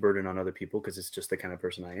too much burden on other people because it's just the kind of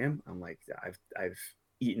person I am. I'm like, I've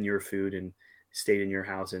eaten your food and stayed in your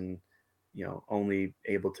house and, only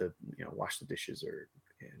able to, wash the dishes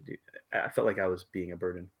I felt like I was being a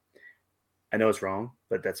burden. I know it's wrong,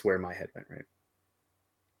 but that's where my head went, right?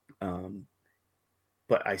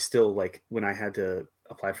 But I still, like, when I had to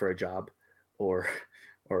apply for a job or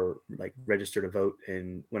like register to vote,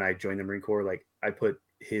 and when I joined the Marine Corps, like I put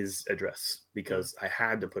his address because I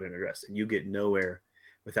had to put an address, and you get nowhere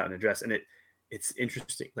without an address. And it's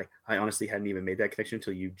interesting. Like, I honestly hadn't even made that connection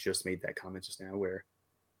until you just made that comment just now, where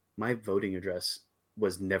my voting address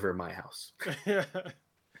was never my house. Yeah.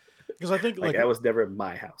 Because I think like that was never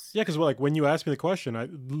my house. Yeah, because like when you asked me the question, I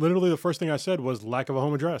literally the first thing I said was lack of a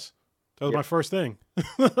home address. That was my first thing.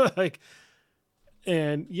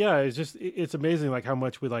 And yeah, it's amazing like how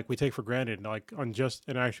much we take for granted, like on just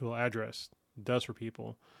an actual address does for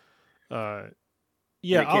people. Yeah, and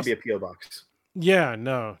it can't be a PO box. Yeah,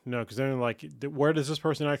 no, because then like, where does this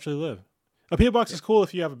person actually live? A PO box is cool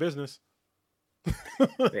if you have a business.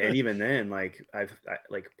 And even then, like I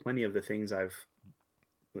like plenty of the things I've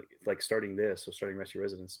like starting Rescue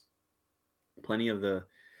Residence, plenty of the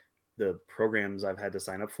programs I've had to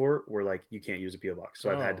sign up for were like, you can't use a PO box. So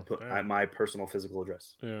I've had to put my personal physical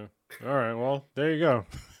address. Yeah. All right. Well, there you go.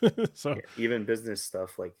 So even business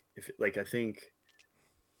stuff, like I think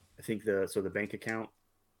the bank account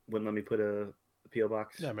wouldn't let me put a PO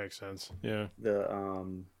box. That makes sense. Yeah.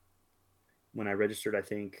 When I registered, I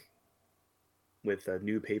think with a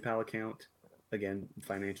new PayPal account, again,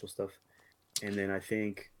 financial stuff. And then I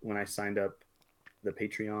think when I signed up the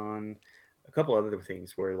Patreon, a couple other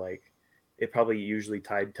things where like it probably usually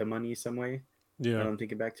tied to money some way. Yeah. I'm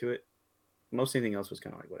thinking back to it. Most anything else was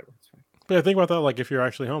kind of like whatever. It's fine. But I think about that, like if you're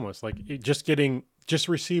actually homeless, like just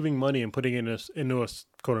receiving money and putting it into a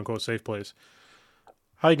quote unquote safe place.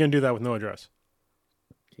 How are you going to do that with no address?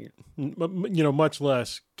 Can't. Much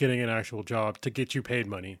less getting an actual job to get you paid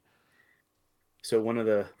money. So one of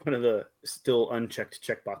the still unchecked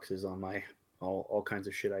check boxes on my all kinds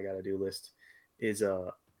of shit I got to do list is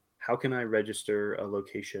how can I register a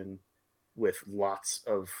location with lots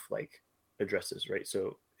of like addresses, right?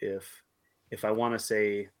 So if I want to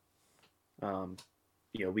say,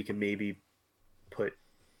 we can maybe put,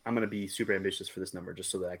 I'm going to be super ambitious for this number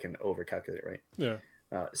just so that I can over calculate, right? Yeah.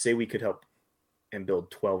 Say we could help and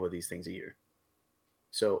build 12 of these things a year.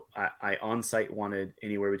 So I on site wanted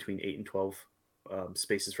anywhere between 8 and 12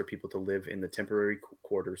 spaces for people to live in the temporary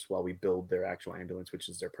quarters while we build their actual ambulance, which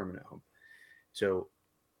is their permanent home. So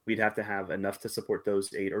we'd have to have enough to support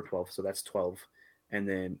those 8 or 12. So that's 12. And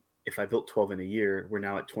then if I built 12 in a year, we're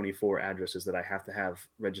now at 24 addresses that I have to have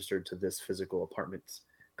registered to this physical apartment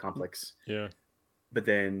complex. Yeah. But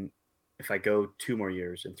then if I go 2 more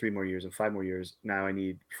years and 3 more years and 5 more years, now I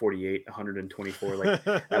need 48, 124. Like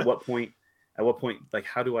at what point, like,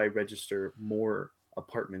 how do I register more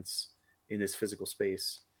apartments in this physical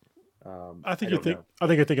space? I think you're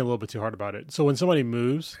thinking a little bit too hard about it. So when somebody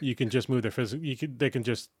moves, you can just move their physical. They can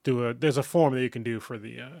just do there's a form that you can do for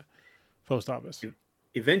the post office.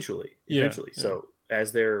 Eventually. So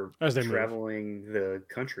as they're traveling move the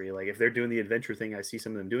country, like if they're doing the adventure thing, I see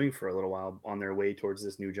some of them doing for a little while on their way towards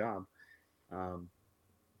this new job.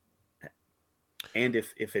 And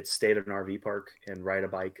if it's stay at an RV park and ride a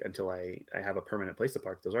bike until I have a permanent place to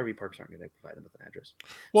park, those RV parks aren't going to provide them with an address.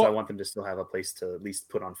 So I Well, want them to still have a place to at least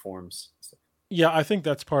put on forms. And stuff. yeah, I think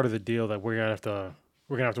that's part of the deal that we're gonna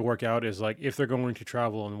have to work out is like if they're going to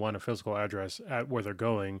travel and want a physical address at where they're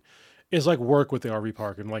going, is like work with the RV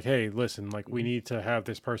park and like, hey, listen, like we Mhm. need to have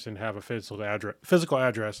this person have a physical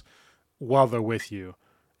address while they're with you,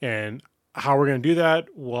 and how we're gonna do that,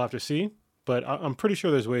 we'll have to see. But I'm pretty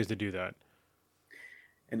sure there's ways to do that.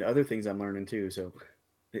 And other things I'm learning too. So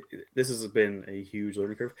this has been a huge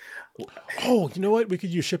learning curve. Oh, you know what? We could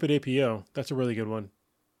use Ship it APO. That's a really good one.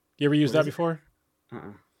 You ever used What that is it? before?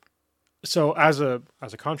 Uh-uh. So as a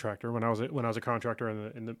contractor, when I was a contractor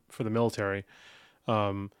in the for the military,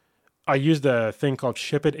 um, I used a thing called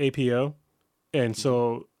Ship It APO, and Mhm.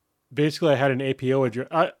 so basically I had an APO address.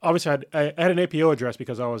 I had an APO address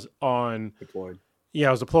because I was on. Deployed. Yeah,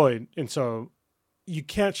 I was deployed, and so you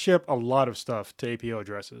can't ship a lot of stuff to APO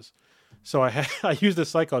addresses. So I used this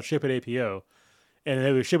site called Ship It APO, and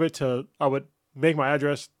they would ship it to. I would make my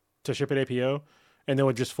address to Ship It APO, and they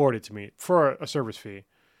would just forward it to me for a service fee.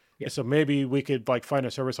 Yeah. And so maybe we could like find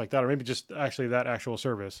a service like that, or maybe just actually that actual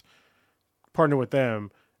service, partner with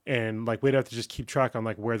them, and like we'd have to just keep track on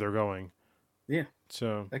like where they're going. Yeah,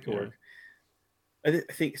 So that could yeah. work.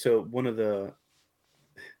 I think so. One of the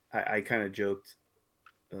I kind of joked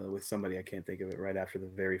with somebody, I can't think of it, right after the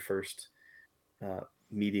very first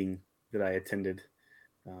meeting that I attended.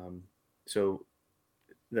 Um, so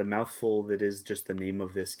the mouthful that is just the name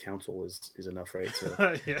of this council is enough, right?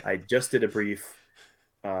 So Yeah. I just did a brief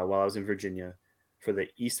while I was in Virginia for the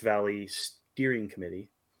East Valley Steering Committee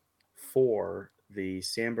for the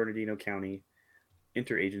San Bernardino County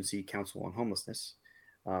Interagency Council on Homelessness.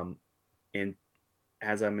 Um, and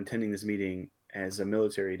as I'm attending this meeting as a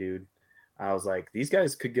military dude, I was like, these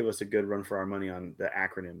guys could give us a good run for our money on the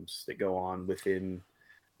acronyms that go on within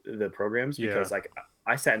the programs Yeah. because like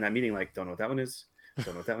I sat in that meeting like don't know what that one is, don't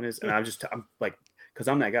know what that one is, and I'm like because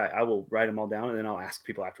I'm that guy, I will write them all down and then I'll ask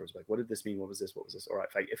people afterwards like what did this mean, what was this, or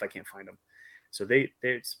if I can't find them. So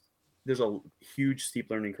there's a huge steep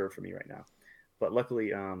learning curve for me right now, but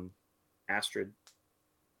luckily Astrid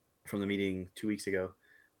from the meeting 2 weeks ago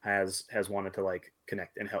has wanted to like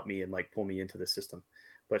connect and help me and like pull me into the system.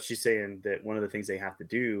 But she's saying that one of the things they have to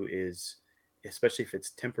do is, especially if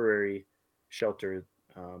it's temporary shelter,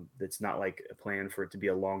 that's not like a plan for it to be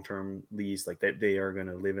a long-term lease, like that they are going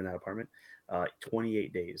to live in that apartment,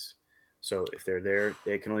 28 days. So if they're there,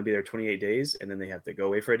 they can only be there 28 days, and then they have to go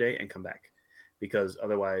away for a day and come back, because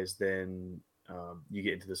otherwise, then you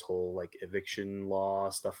get into this whole like eviction law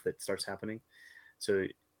stuff that starts happening. So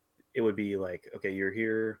it would be like, okay, you're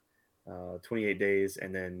here 28 days,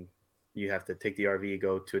 and then you have to take the RV,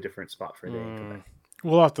 go to a different spot for a day, and come back.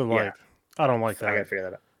 We'll have to Yeah. like. I don't like I gotta that. figure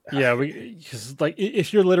that out. Yeah, because like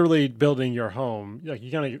if you're literally building your home, like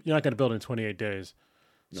you're not gonna build in 28 days.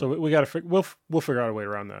 So No. we got to we'll figure out a way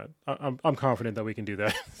around that. I'm confident that we can do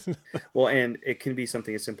that. Well, and it can be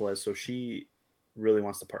something as simple as, so she really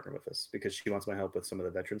wants to partner with us because she wants my help with some of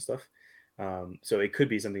the veteran stuff. So it could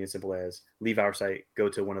be something as simple as leave our site, go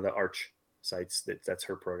to one of the Arch sites that's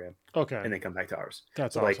her program, Okay, and then come back to ours.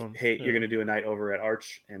 that's So awesome. like, hey, Yeah. you're gonna do a night over at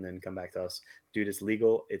Arch and then come back to us. Dude, it's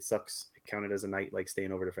legal. It sucks. It counted as a night like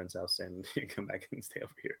staying over at a friend's house, and you come back and stay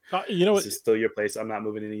over here. You know This what? is still your place. I'm not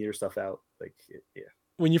moving any of your stuff out. Like, yeah.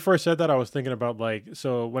 When you first said that, I was thinking about like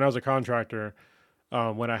so when I was a contractor,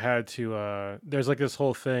 when I had to, there's like this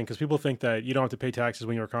whole thing because people think that you don't have to pay taxes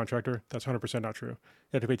when you're a contractor. That's 100% not true.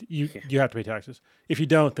 You have to pay. Yeah. You have to pay taxes. If you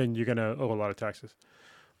don't, then you're gonna owe a lot of taxes.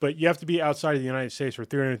 But you have to be outside of the United States for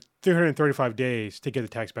 335 days to get the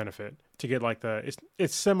tax benefit. To get like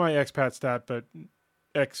it's semi expat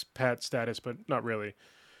status, but not really.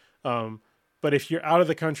 But if you're out of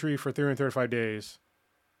the country for 335 days,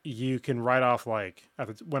 you can write off like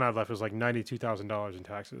when I left it was like $92,000 in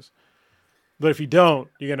taxes. But if you don't,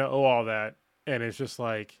 you're gonna owe all that, and it's just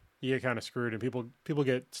like you get kind of screwed, and people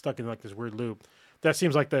get stuck in like this weird loop. That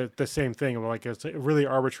seems like the same thing. Like it's a really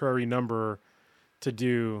arbitrary number to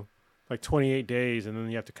do, like 28 days, and then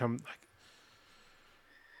you have to come. Like,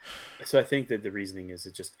 So I think that the reasoning is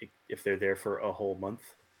it just if they're there for a whole month,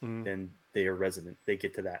 mm, then they are resident. They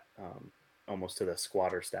get to that almost to the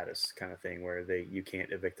squatter status kind of thing where you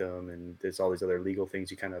can't evict them, and there's all these other legal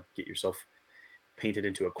things you kind of get yourself painted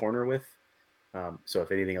into a corner with. So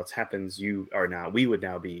if anything else happens, we would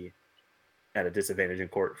now be at a disadvantage in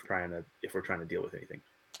court if we're trying to deal with anything.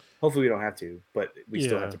 Hopefully we don't have to, but we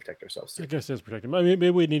still have Yeah. to protect ourselves I too. guess it's protected. I mean, maybe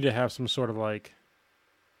we need to have some sort of like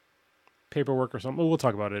paperwork or something. We'll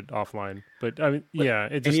talk about it offline. But I mean, yeah,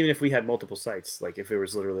 it And just even if we had multiple sites, like if it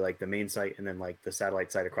was literally like the main site and then like the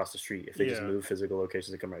satellite site across the street, if they just Yeah. move physical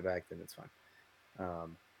locations and come right back, then it's fine.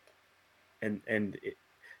 And it,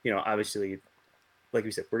 you know, obviously, like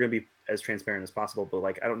we said, we're gonna be as transparent as possible. But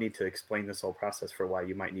like, I don't need to explain this whole process for why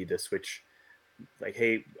you might need to switch. Like,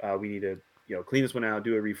 hey, we need to clean this one out,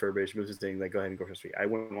 do a refurbish, move this thing. Like, go ahead and go for the street. I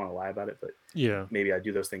wouldn't want to lie about it, but yeah, maybe I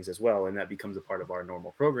do those things as well, and that becomes a part of our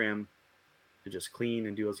normal program to just clean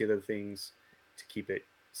and do those other things to keep it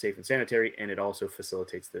safe and sanitary, and it also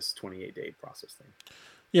facilitates this 28-day process thing.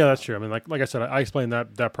 yeah, that's true. I mean, like I said, I explained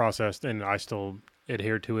that process, and I still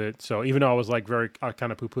adhere to it. So even though I was like I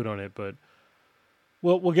kind of poo-pooed on it, but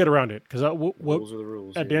we'll get around it because Rules are the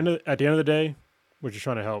rules. at the end of the day, we're just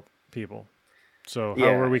trying to help people. So Yeah.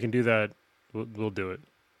 however we can do that, we'll do it.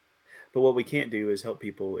 But what we can't do is help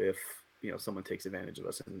people if someone takes advantage of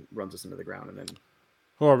us and runs us into the ground, and then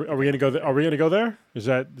Oh, are we gonna go? Are we gonna go there? Is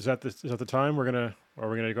that the time are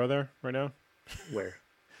we gonna go there right now where?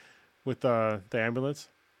 with the ambulance?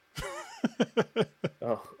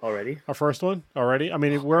 Oh, already? Our first one already. I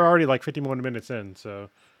mean, we're already like 51 minutes in, so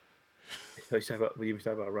You talking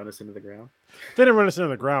about run us into the ground, they didn't run us into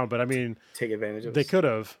the ground. But I mean, take advantage of they us? could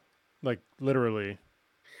have, like literally.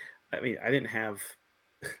 I mean, I didn't have.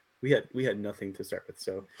 We had nothing to start with.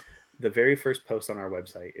 So, the very first post on our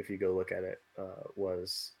website, if you go look at it,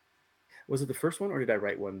 was it the first one or did I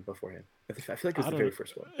write one beforehand? I feel like it was the very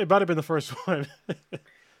first one. It might have been the first one.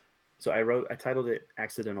 So I titled it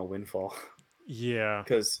 "Accidental Windfall" Yeah.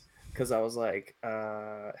 because I was like,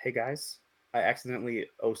 "Hey guys, I accidentally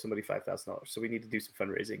owe somebody $5,000, so we need to do some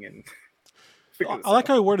fundraising and." figure this I like out."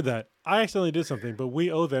 how you worded that. I accidentally did something, but we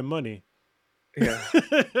owe them money. Yeah.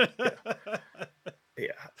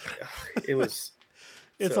 Yeah. It was.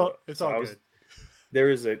 It's so all good. good. There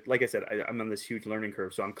is like I said, I'm on this huge learning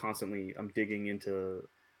curve, so I'm digging into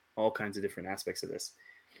all kinds of different aspects of this,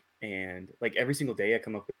 and like every single day I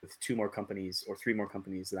come up with 2 more companies or 3 more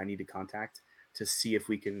companies that I need to contact to see if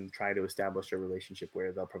we can try to establish a relationship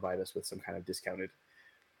where they'll provide us with some kind of discounted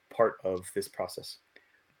part of this process.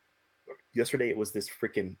 Yesterday it was this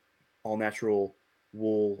freaking all natural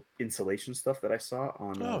wool insulation stuff that I saw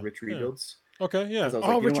on Rich Rebuilds. Okay, yeah. I was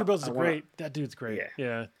like, Richard Bills is great. That dude's great.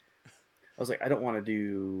 Yeah. I was like, I don't want to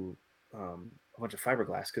do a bunch of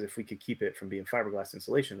fiberglass because if we could keep it from being fiberglass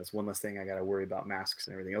insulation, that's one less thing I got to worry about masks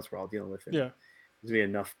and everything else we're all dealing with. And Yeah. There's gonna be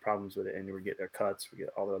enough problems with it, and we get their cuts, we get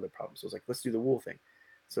all the other problems. So I was like, let's do the wool thing.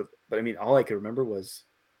 So, but I mean, all I could remember was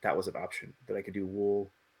that was an option that I could do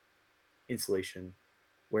wool insulation.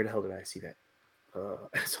 Where the hell did I see that?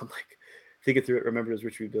 So I'm like thinking through it. Remember, it was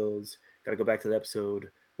Rich Rebuilds. Got to go back to the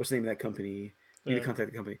episode. What's the name of that company? Need to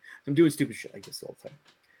contact the company. I'm doing stupid shit like this all the time.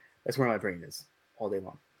 That's where my brain is all day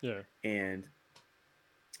long. Yeah. And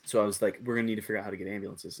so I was like, we're gonna need to figure out how to get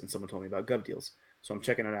ambulances. And someone told me about GovDeals. So I'm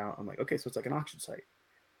checking it out. I'm like, okay, so it's like an auction site.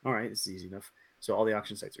 All right, this is easy enough. So all the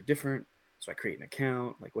auction sites are different. So I create an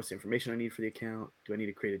account. Like, what's the information I need for the account? Do I need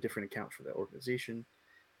to create a different account for the organization?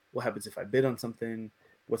 What happens if I bid on something?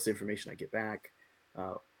 What's the information I get back?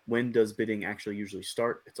 When does bidding actually usually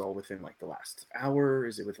start? It's all within like the last hour.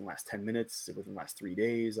 Is it within the last 10 minutes? Is it within the last 3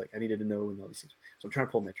 days? Like I needed to know and all these things. So I'm trying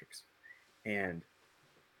to pull metrics. And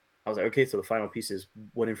I was like, okay, so the final piece is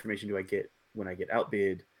what information do I get when I get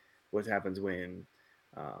outbid? What happens when,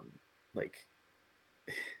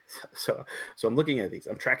 so I'm looking at these.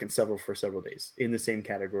 I'm tracking several for several days in the same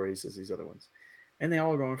categories as these other ones. And they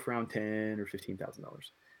all are going for around $10,000 or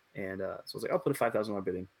 $15,000. And so I was like, I'll put a $5,000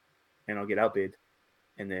 bid in and I'll get outbid.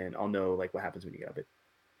 And then I'll know like what happens when you get outbid.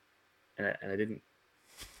 And I didn't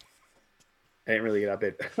really get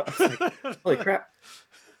outbid. I was like, holy crap.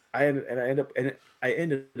 I ended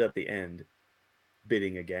up the end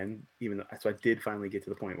bidding again, so I did finally get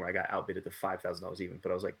to the point where I got outbid at the $5,000 even.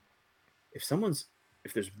 But I was like,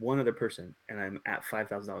 if there's one other person and I'm at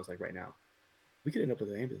 $5,000 like right now, we could end up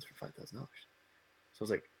with an ambulance for $5,000. So I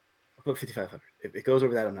was like, I'll put $5,500. If it goes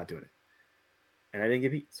over that, I'm not doing it. And I didn't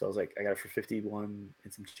get beat. So I was like, I got it for 51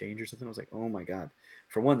 and some change or something. I was like, oh my God.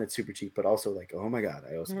 For one, that's super cheap, but also like, oh my God,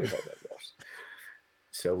 I also paid $5,000.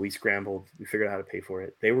 So we scrambled. We figured out how to pay for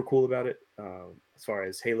it. They were cool about it. As far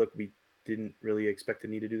as, hey, look, we didn't really expect to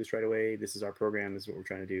need to do this right away. This is our program. This is what we're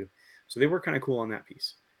trying to do. So they were kind of cool on that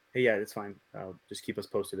piece. Hey, yeah, that's fine. Just keep us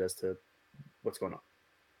posted as to what's going on.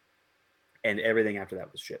 And everything after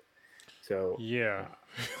that was shit. So yeah,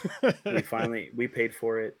 we paid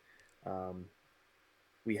for it.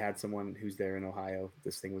 We had someone who's there in Ohio.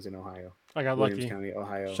 This thing was in Ohio. I got Williams lucky. County,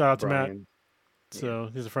 Ohio. Shout out to Brian, Matt.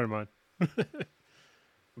 So he's a friend of mine.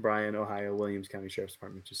 Brian, Ohio, Williams County Sheriff's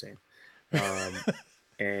Department, just saying.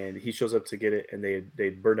 And he shows up to get it, and they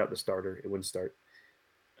burned out the starter. It wouldn't start.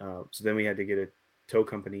 So then we had to get a tow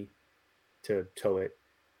company to tow it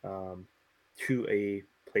to a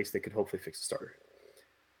place that could hopefully fix the starter.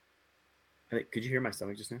 Could you hear my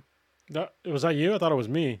stomach just now? Was that you? I thought it was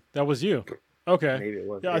me. That was you. Okay. Maybe it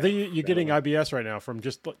was. Yeah, I think you're getting IBS right now from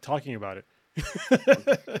just talking about it.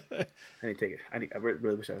 I need to take it. I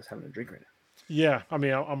really wish I was having a drink right now. Yeah, I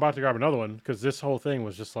mean, I'm about to grab another one because this whole thing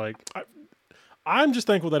was just like, I'm just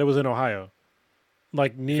thankful that it was in Ohio,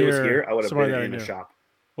 like near. If it was here, I would have been in a shop.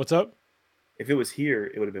 What's up? If it was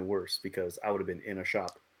here, it would have been worse because I would have been in a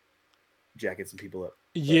shop, jacking some people up.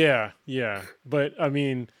 But, yeah, but I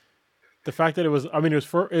mean, the fact that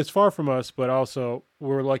it's far from us, but also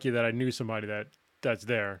we're lucky that I knew somebody that's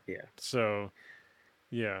there. Yeah. So,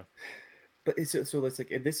 yeah. But so let's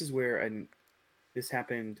like, and this is where this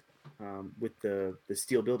happened with the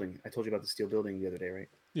steel building. I told you about the steel building the other day, right?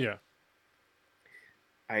 Yeah.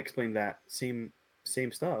 I explained that same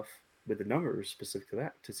stuff with the numbers specific to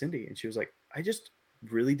that to Cindy, and she was like, I just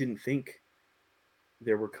really didn't think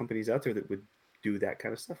there were companies out there that would do that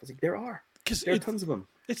kind of stuff. I was like, there are tons of them.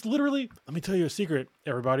 It's literally, let me tell you a secret,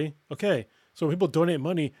 everybody. Okay. So when people donate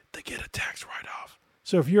money, they get a tax write-off.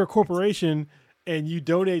 So if you're a corporation and you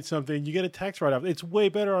donate something, you get a tax write-off. It's way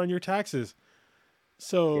better on your taxes.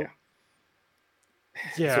 So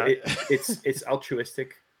yeah. So it's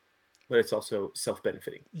altruistic, but it's also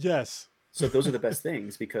self-benefiting. Yes. So those are the best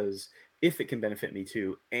things, because if it can benefit me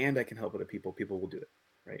too, and I can help other people will do it,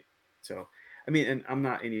 right? So, I mean, and I'm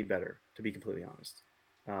not any better, to be completely honest.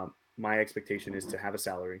 My expectation is to have a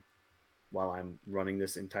salary while I'm running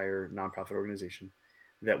this entire nonprofit organization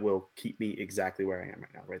that will keep me exactly where I am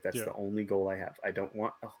right now, right? That's the only goal I have. I don't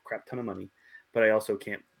want a crap ton of money, but I also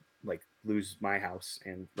can't like lose my house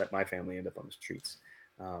and let my family end up on the streets.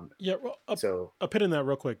 Well, a pin in that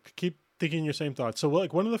real quick. Keep thinking your same thoughts. So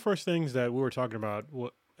like one of the first things that we were talking about,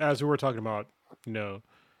 as we were talking about,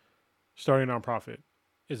 starting a nonprofit,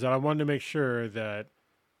 is that I wanted to make sure that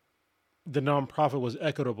the nonprofit was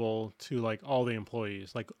equitable to like all the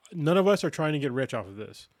employees. Like none of us are trying to get rich off of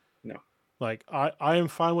this. No. Like I am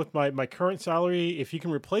fine with my current salary. If you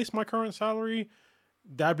can replace my current salary,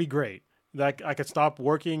 that'd be great. That I could stop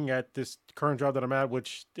working at this current job that I'm at,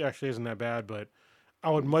 which actually isn't that bad, but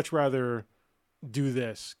I would much rather do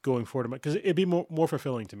this going forward, because it'd be more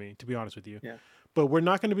fulfilling to me, to be honest with you. Yeah. But we're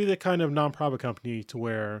not going to be the kind of nonprofit company to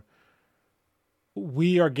where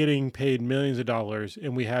we are getting paid millions of dollars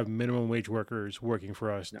and we have minimum wage workers working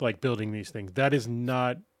for us, like building these things. That is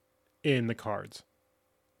not in the cards.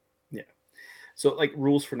 Yeah. So like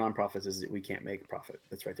rules for nonprofits is that we can't make a profit.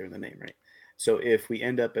 That's right there in the name, right? So if we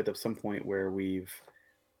end up at some point where we've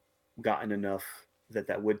gotten enough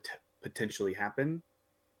that would potentially happen,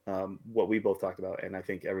 what we both talked about, and I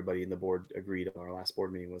think everybody in the board agreed on our last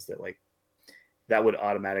board meeting, was that like that would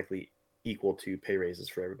automatically equal to pay raises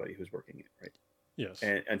for everybody who's working it, right? Yes.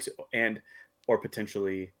 And or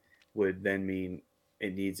potentially would then mean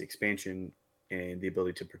it needs expansion and the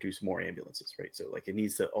ability to produce more ambulances, right? So like it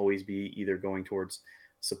needs to always be either going towards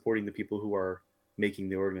supporting the people who are making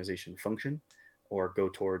the organization function, or go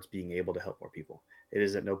towards being able to help more people. It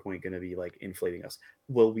is at no point going to be like inflating us.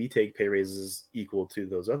 Will we take pay raises equal to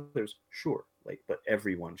those others? Sure. Like, but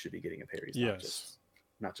everyone should be getting a pay raise, yes,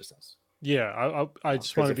 not just us. Yeah, I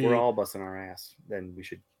just want to be. If we're all busting our ass, then we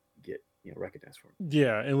should get recognized for it.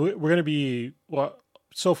 Yeah, and we're going to be, well,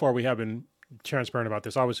 so far we have been transparent about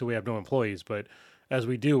this. Obviously, we have no employees, but as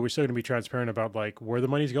we do, we're still going to be transparent about like where the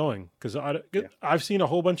money's going, because I've seen a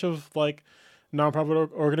whole bunch of like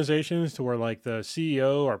nonprofit organizations to where like the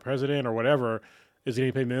CEO or president or whatever is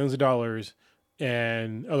getting paid millions of dollars,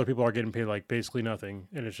 and other people are getting paid like basically nothing,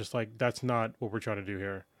 and it's just like that's not what we're trying to do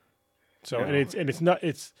here. So no. and it's not.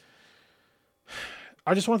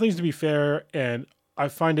 I just want things to be fair, and I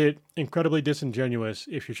find it incredibly disingenuous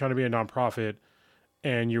if you're trying to be a nonprofit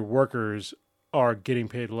and your workers are getting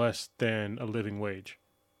paid less than a living wage.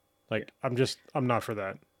 Like I'm not for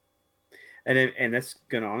that. And that's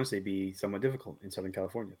going to honestly be somewhat difficult in Southern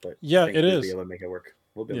California, but yeah, it is. We'll be able to make it work.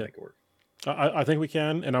 We'll be able to make it work. I think we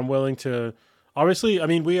can, and I'm willing to. Obviously, I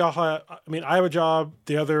mean, we all have. I mean, I have a job.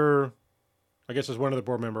 The other, I guess, is one other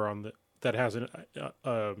board member that has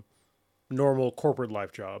a normal corporate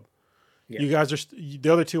life job. Yeah. You guys are the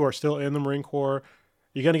other two are still in the Marine Corps.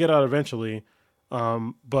 You're gonna get out eventually,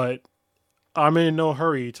 but I'm in no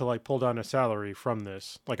hurry to like pull down a salary from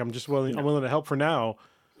this. Like I'm just willing. I'm willing to help for now,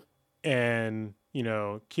 and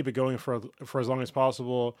keep it going for as long as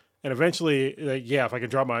possible. And eventually, if I can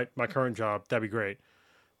drop my current job, that'd be great.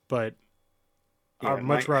 But I'd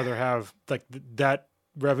much rather have like that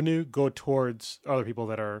revenue go towards other people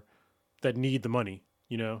that need the money.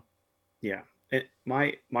 you know? Yeah.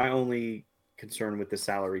 My only concern with the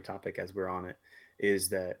salary topic as we're on it is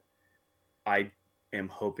that I am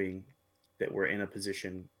hoping that we're in a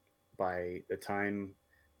position by the time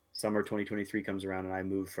summer 2023 comes around and I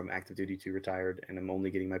move from active duty to retired and I'm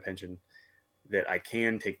only getting my pension, that I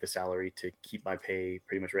can take the salary to keep my pay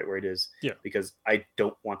pretty much right where it is. Yeah. Because I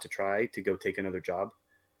don't want to try to go take another job.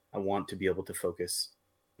 I want to be able to focus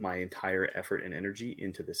my entire effort and energy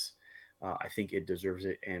into this. I think it deserves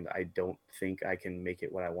it, and I don't think I can make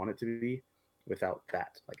it what I want it to be without that.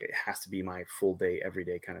 Like, it has to be my full day, every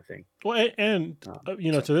day kind of thing. Well, and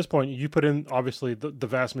you know, to this point, you put in obviously the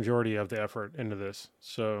vast majority of the effort into this.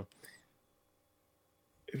 So,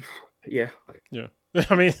 yeah.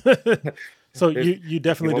 I mean, so you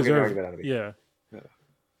definitely deserve. Yeah.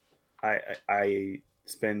 I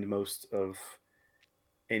spend most of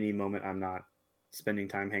any moment I'm not spending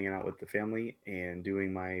time hanging out with the family and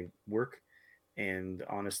doing my work, and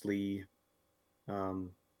honestly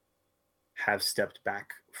have stepped back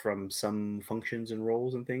from some functions and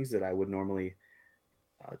roles and things that I would normally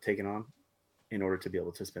taken on in order to be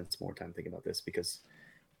able to spend some more time thinking about this, because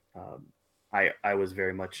I was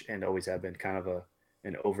very much and always have been kind of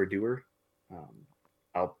an overdoer.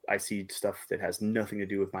 I see stuff that has nothing to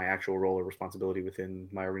do with my actual role or responsibility within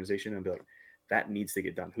my organization and be like, that needs to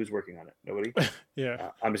get done. Who's working on it? Nobody.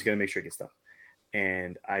 Yeah. I'm just going to make sure it gets done.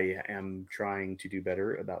 And I am trying to do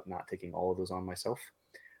better about not taking all of those on myself,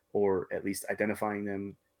 or at least identifying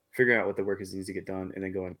them, figuring out what the work is that needs to get done, and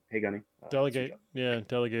then going, hey, Gunny. Delegate. Yeah,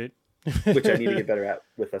 delegate. Which I need to get better at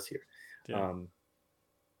with us here. Yeah.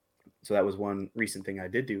 So that was one recent thing I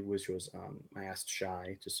did do, which was I asked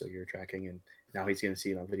Shy, just so you're tracking, and now he's going to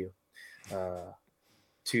see it on video,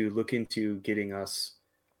 to look into getting us.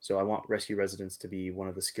 So I want Rescue Residents to be one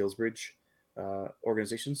of the SkillsBridge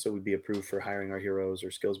organizations. So we'd be approved for hiring our heroes or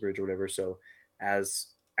SkillsBridge or whatever. So as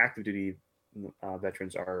active duty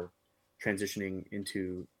veterans are transitioning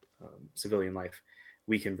into civilian life,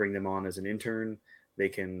 we can bring them on as an intern. They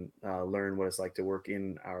can learn what it's like to work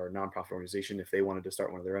in our nonprofit organization if they wanted to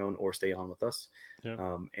start one of their own or stay on with us.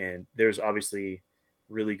 Yeah. And there's obviously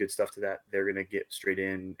really good stuff to that. They're going to get straight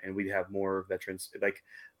in, and we'd have more veterans. Like,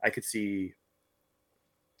 I could see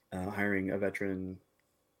hiring a veteran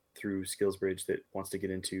through SkillsBridge that wants to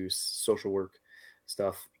get into social work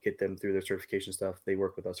stuff, get them through their certification stuff. They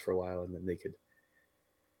work with us for a while, and then they could,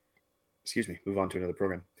 move on to another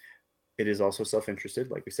program. It is also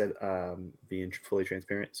self-interested, like we said, being fully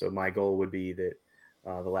transparent. So my goal would be that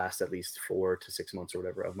the last at least 4 to 6 months or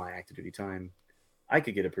whatever of my active duty time, I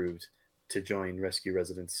could get approved to join Rescue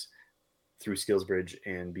Residents through SkillsBridge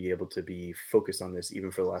and be able to be focused on this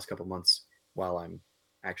even for the last couple months while I'm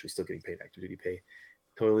actually still getting paid active duty pay.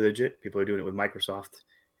 Totally legit. People are doing it with Microsoft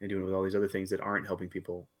and doing it with all these other things that aren't helping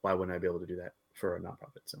people. Why wouldn't I be able to do that for a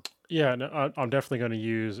nonprofit? So yeah, no, I'm definitely going to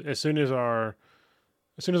use as soon as a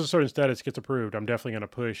certain status gets approved, I'm definitely going to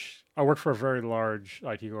push. I work for a very large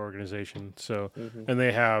IT organization, so and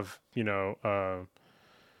they have a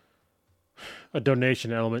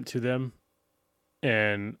donation element to them,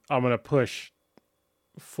 and I'm going to push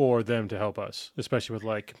for them to help us, especially with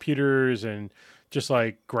like computers and just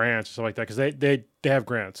like grants and stuff like that, because they have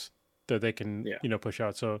grants that they can push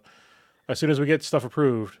out. So as soon as we get stuff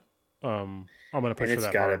approved, I'm going to push for that.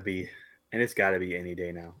 It's got to be any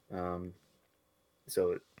day now.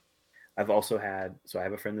 So I have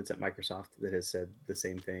a friend that's at Microsoft that has said the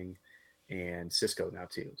same thing, and Cisco now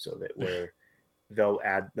too. So that where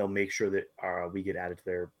they'll make sure that we get added to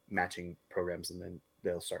their matching programs, and then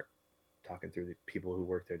they'll start talking through the people who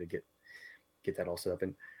work there to get that all set up.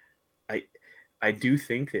 And I do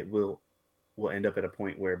think that we'll end up at a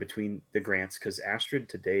point where between the grants, because Astrid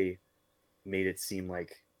today made it seem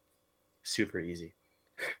like super easy.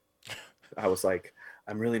 I was like,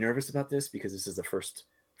 I'm really nervous about this because this is the first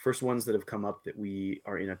ones that have come up that we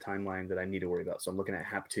are in a timeline that I need to worry about. So I'm looking at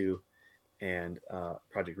HAP2 and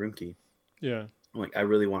Project Roomkey. Yeah. I'm like, I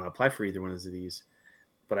really want to apply for either one of these,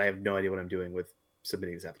 but I have no idea what I'm doing with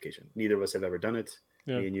submitting this application. Neither of us have ever done it,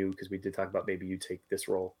 me and you, because we did talk about maybe you take this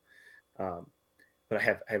role. But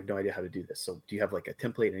I have no idea how to do this. So do you have like a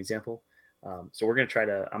template, an example? So we're going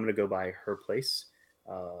to I'm going to go by her place,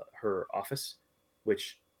 her office,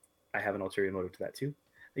 which I have an ulterior motive to that too.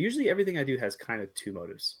 Usually everything I do has kind of two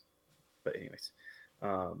motives, but anyways,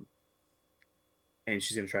 and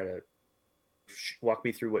she's going to try to walk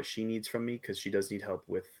me through what she needs from me, because she does need help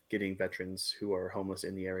with getting veterans who are homeless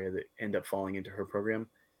in the area that end up falling into her program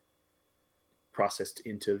processed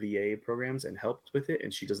into VA programs and helped with it.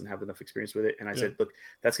 And she doesn't have enough experience with it. And I said, look,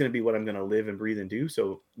 that's going to be what I'm going to live and breathe and do.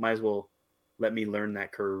 So might as well let me learn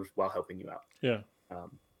that curve while helping you out. Yeah.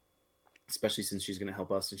 especially since she's going to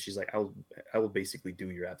help us. And she's like, I will basically do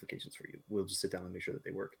your applications for you. We'll just sit down and make sure that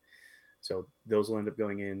they work. So those will end up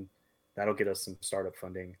going in. That'll get us some startup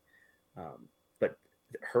funding. But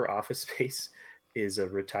her office space is a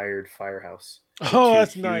retired firehouse. Oh,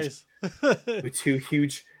 that's nice. With two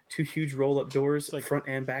huge roll-up doors, like front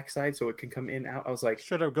and back side, so it can come in out. I was like,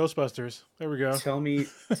 straight up Ghostbusters. There we go. Tell me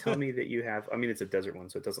that you have. I mean, it's a desert one,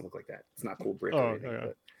 so it doesn't look like that. It's not cool brick or anything. Yeah.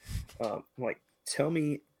 But I'm like, tell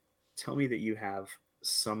me that you have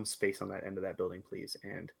some space on that end of that building, please.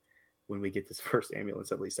 And when we get this first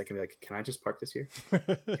ambulance, at least I can be like, can I just park this here?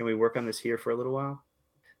 Can we work on this here for a little while?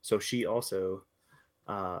 So she also,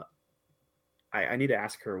 I need to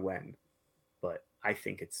ask her when, but I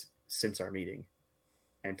think it's since our meeting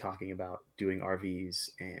and talking about doing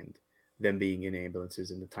RVs and them being in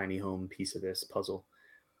ambulances and the tiny home piece of this puzzle.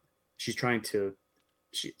 She's trying to,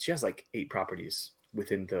 she has like 8 properties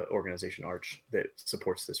within the organization Arch that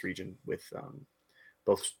supports this region with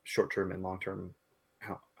both short-term and long-term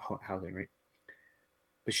housing, right?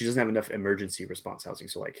 But she doesn't have enough emergency response housing.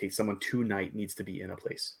 So like, hey, someone tonight needs to be in a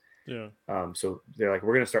place. Yeah. So they're like,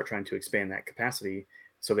 we're going to start trying to expand that capacity.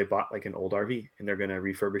 So they bought like an old RV and they're going to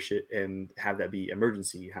refurbish it and have that be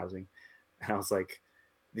emergency housing. And I was like,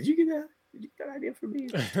 did you get that idea from me?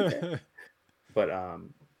 But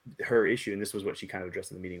her issue, and this was what she kind of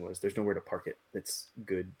addressed in the meeting, was there's nowhere to park it. It's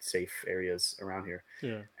good, safe areas around here.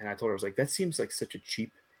 Yeah. And I told her, I was like, that seems like such a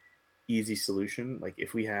cheap, easy solution. Like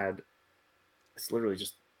if we had, it's literally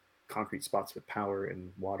just concrete spots with power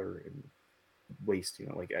and water and waste,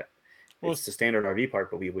 like it's a standard RV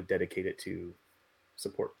park, but we would dedicate it to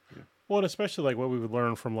support. Well, and especially like what we would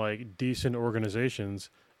learn from like decent organizations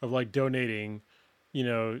of like donating,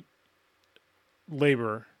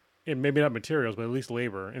 labor, and maybe not materials, but at least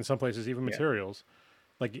labor, in some places even materials.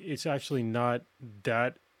 Like it's actually not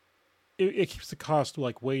that it keeps the cost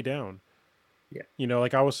like way down. Yeah.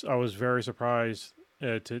 Like I was very surprised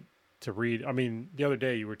to read. I mean, the other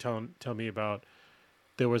day you were telling me about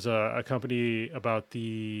there was a company about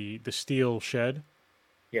the steel shed.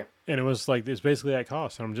 Yeah. And it was like, it's basically that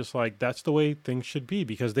cost. And I'm just like, that's the way things should be,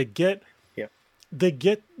 because they get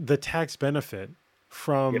the tax benefit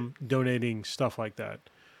from donating stuff like that.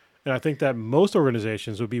 And I think that most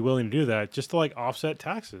organizations would be willing to do that just to like offset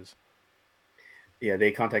taxes. Yeah.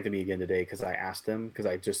 They contacted me again today because I asked them, because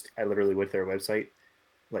I literally went to their website,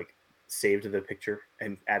 like saved the picture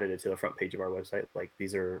and added it to the front page of our website. Like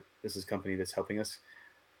this is a company that's helping us.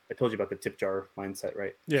 I told you about the tip jar mindset,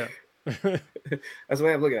 right? Yeah. That's the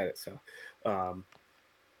way I'm looking at it. So,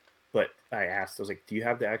 but I asked, I was like, do you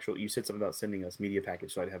have the actual, you said something about sending us media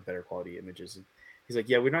package so I'd have better quality images. And he's like,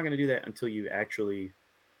 yeah, we're not going to do that until you actually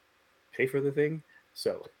pay for the thing.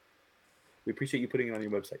 So we appreciate you putting it on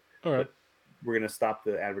your website. All right. But we're going to stop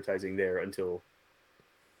the advertising there until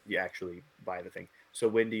you actually buy the thing. So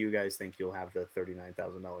when do you guys think you'll have the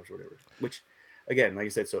 $39,000 or whatever? Which, again, like I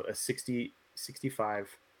said, so a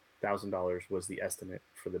 $65,000 was the estimate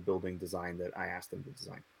for the building design that I asked them to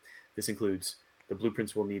design. This includes the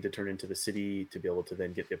blueprints we'll need to turn into the city to be able to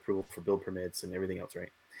then get the approval for build permits and everything else,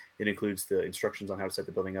 right? It includes the instructions on how to set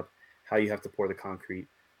the building up, how you have to pour the concrete,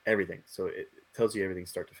 everything. So it tells you everything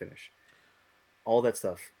start to finish. All that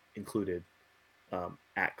stuff included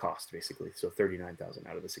at cost, basically. So $39,000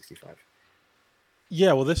 out of the 65.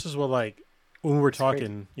 Yeah, well, this is what, like, when we were It's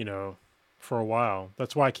talking, for a while,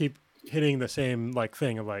 that's why I keep hitting the same, like,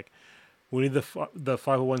 thing of, like, we need the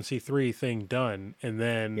 501c3 thing done, and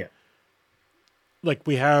then, like,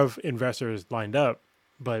 we have investors lined up,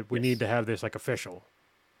 but we need to have this, like, official.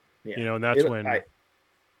 Yeah. And that's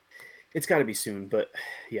it's got to be soon, but,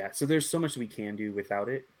 yeah. So there's so much we can do without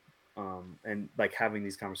it, and, like, having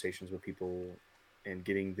these conversations with people and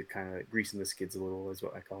getting the kind of greasing the skids a little is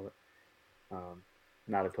what I call it.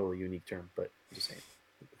 Not a totally unique term, but I'm just saying,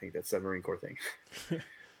 I think that's a Marine Corps thing.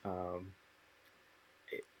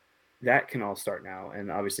 That can all start now.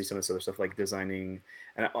 And obviously some of this other stuff like designing,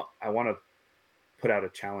 and I want to put out a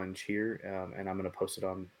challenge here, and I'm going to post it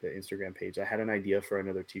on the Instagram page. I had an idea for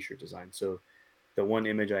another t-shirt design. So the one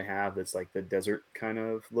image I have that's like the desert kind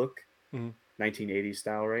of look, 1980s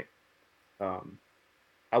style, right?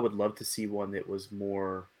 I would love to see one that was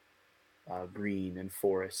more green and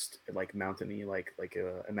forest, like mountainy, like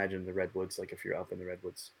imagine the redwoods, like if you're up in the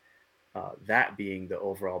redwoods, that being the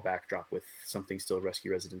overall backdrop with something still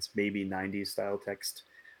rescue residents, maybe 90s style text,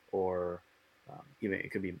 or even it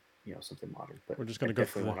could be something modern. But we're just going to go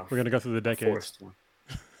through the decades. Forest one.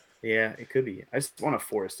 Yeah, it could be. I just want a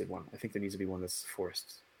forested one. I think there needs to be one that's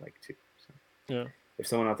forest like too. So yeah, if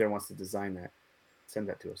someone out there wants to design that, send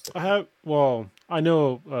that to us. I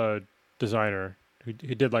know a designer who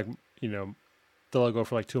did like the logo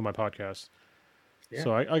for like 2 of my podcasts. Yeah.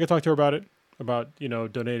 So I could talk to her about it, about,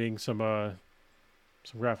 donating some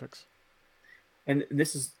graphics. And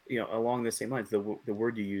this is, along the same lines. The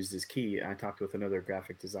word you used is key. I talked with another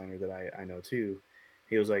graphic designer that I know too.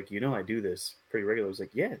 He was like, I do this pretty regularly. I was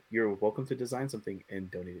like, yeah, you're welcome to design something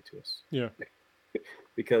and donate it to us. Yeah.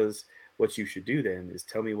 Because what you should do then is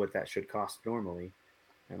tell me what that should cost normally,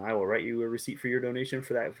 and I will write you a receipt for your donation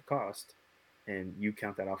for that cost, and you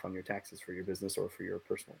count that off on your taxes for your business or for your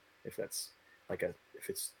personal, if that's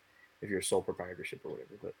if you're a sole proprietorship or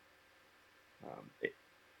whatever. But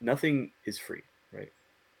nothing is free, right?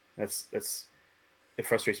 That's it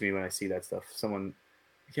frustrates me when I see that stuff. I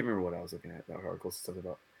can't remember what I was looking at, that article, stuff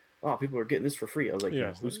about, oh, people are getting this for free. I was like,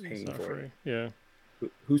 Yeah, no, who's paying for free. it? Yeah.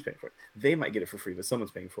 Who's paying for it? They might get it for free, but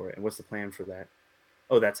someone's paying for it. And what's the plan for that?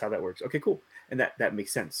 Oh, that's how that works. Okay, cool. And that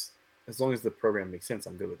makes sense. As long as the program makes sense,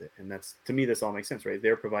 I'm good with it. And that's, to me, this all makes sense, right?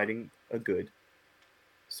 They're providing a good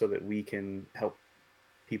so that we can help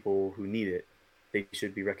people who need it. They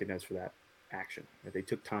should be recognized for that action. If they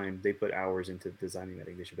took time, they put hours into designing that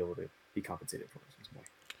thing, they should be able to be compensated for it.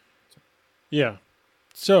 Yeah.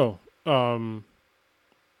 So, I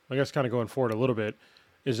guess kind of going forward a little bit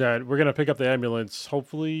is that we're going to pick up the ambulance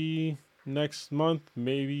hopefully next month,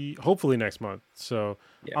 hopefully next month. So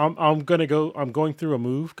yeah. I'm going through a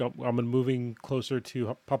move. I'm moving closer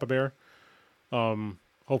to Papa Bear.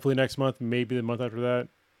 Hopefully next month, maybe the month after that.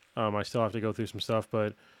 I still have to go through some stuff,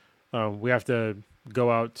 but we have to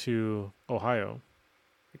go out to Ohio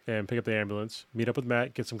and pick up the ambulance, meet up with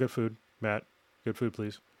Matt, get some good food. Matt, good food,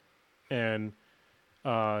 please. And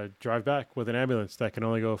drive back with an ambulance that can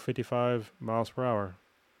only go 55 miles per hour,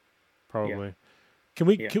 probably.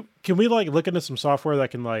 Yeah. Can we like look into some software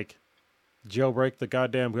that can like jailbreak the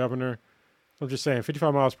goddamn governor? I'm just saying,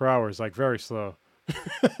 55 miles per hour is like very slow.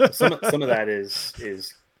 some of that is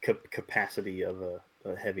capacity of a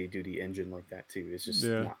heavy duty engine like that too. It's just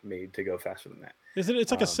not made to go faster than that. Isn't it?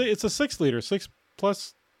 It's like it's a 6 liter, 6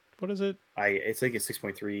 plus. What is it? It's like a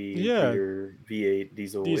 6.3 liter V8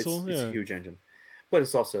 diesel. It's a huge engine, but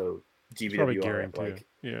it's also GVWR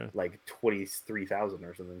at like 23,000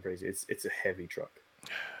 or something crazy. It's a heavy truck.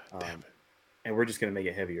 And we're just gonna make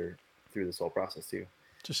it heavier through this whole process too.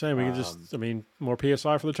 Just saying, we can more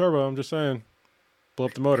PSI for the turbo. I'm just saying, blow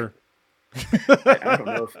up the motor. I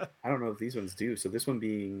don't know if these ones do. So this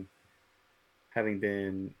one having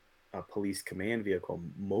been a police command vehicle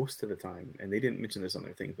most of the time, and they didn't mention this on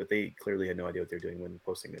their thing, but they clearly had no idea what they're doing when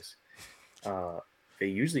posting this. They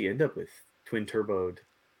usually end up with twin turboed,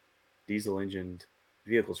 diesel engined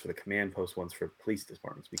vehicles for the command post ones for police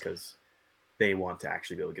departments because they want to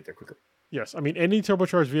actually be able to get there quickly. Yes, I mean any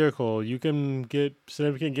turbocharged vehicle, you can get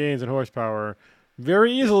significant gains in horsepower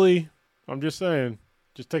very easily. I'm just saying.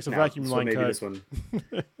 Just takes a vacuum line cut. So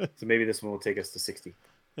maybe this one will take us to 60.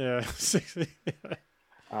 Yeah, 60.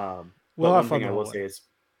 One thing I will say is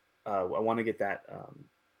I want to get that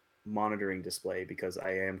monitoring display because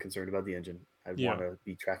I am concerned about the engine. I want to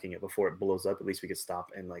be tracking it before it blows up. At least we could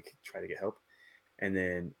stop and like try to get help. And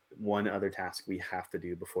then one other task we have to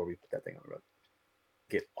do before we put that thing on the road: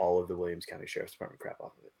 get all of the Williams County Sheriff's Department crap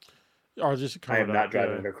off of it. I am not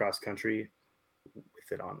driving it across country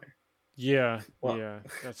with it on there. Yeah,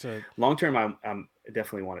 that's a long term. I'm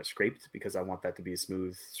definitely want it scraped because I want that to be a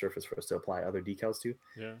smooth surface for us to apply other decals to.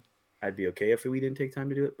 Yeah, I'd be okay if we didn't take time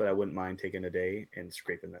to do it, but I wouldn't mind taking a day and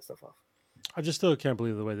scraping that stuff off. I just still can't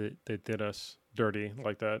believe the way that they did us dirty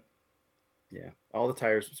like that. Yeah, all the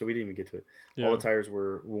tires. So we didn't even get to it. Yeah. All the tires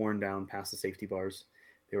were worn down past the safety bars.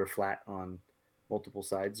 They were flat on multiple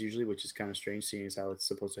sides usually, which is kind of strange seeing as how it's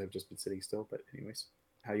supposed to have just been sitting still. But anyways,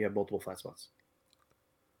 how you have multiple flat spots.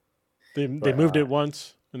 They moved it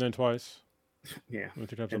once and then twice. Yeah.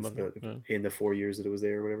 In the 4 years that it was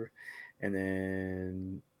there or whatever. And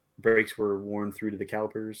then brakes were worn through to the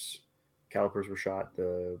calipers. Calipers were shot.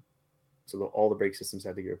 All the brake systems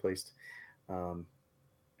had to get replaced. And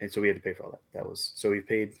so we had to pay for all that. So we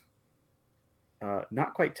paid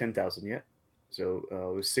not quite 10,000 yet. So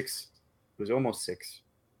it was 6. It was almost 6.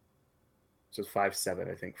 So it's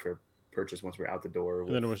 5-7, I think, for purchase once we're out the door.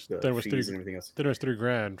 And then it was fees and everything else. Then it was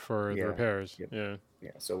 $3,000 for the repairs. Yep.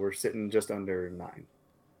 Yeah. So we're sitting just under 9.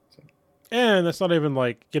 So. And that's not even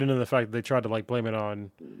like getting into the fact that they tried to like blame it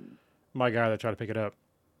on my guy that tried to pick it up.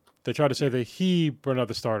 They tried to say that he burned out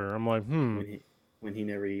the starter. I'm like, when he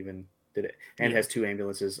never even did it, and has 2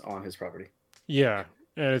 ambulances on his property. Yeah,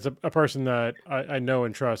 and it's a person that I know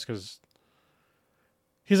and trust because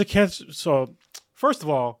he's a cancer. So first of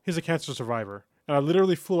all, he's a cancer survivor. And I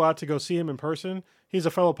literally flew out to go see him in person. He's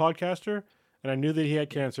a fellow podcaster, and I knew that he had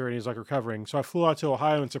cancer and he's like recovering. So I flew out to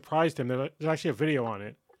Ohio and surprised him. There's actually a video on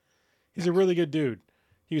it. He's a really good dude.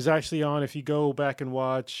 He was actually on, if you go back and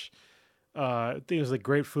watch, I think it was the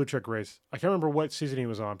Great Food Truck Race. I can't remember what season he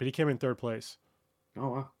was on, but he came in third place. Oh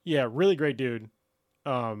wow. Yeah, really great dude.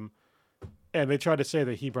 And they tried to say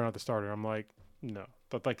that he burned out the starter. I'm like, no,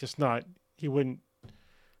 but like, just not. He wouldn't.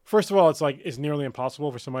 First of all, it's nearly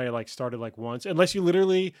impossible for somebody to like start it like once, unless you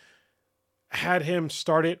literally had him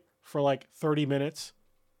start it for like 30 minutes,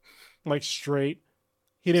 like straight.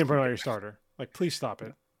 He didn't burn out your starter. Like, please stop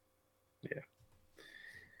it. Yeah.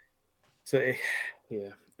 So, yeah,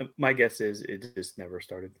 my guess is it just never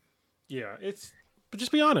started. Yeah, but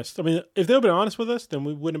just be honest. I mean, if they would have been honest with us, then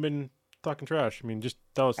we wouldn't have been talking trash. I mean, just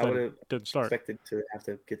tell us that it didn't start. Expected to have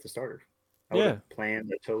to get the starter. I would have planned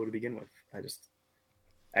the toe to begin with. I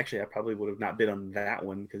probably would have not bid on that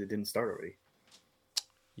one because it didn't start already.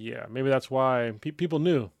 Yeah, maybe that's why people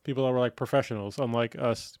knew. People that were like professionals, unlike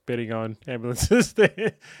us bidding on ambulances.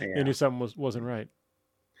 They knew something wasn't right.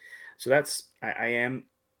 So I am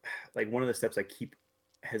like, one of the steps I keep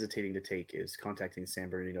hesitating to take is contacting San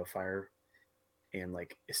Bernardino Fire and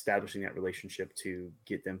like establishing that relationship to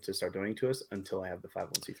get them to start donating to us until I have the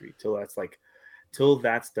 501c3. Till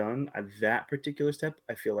that's done, at that particular step,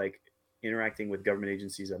 I feel like interacting with government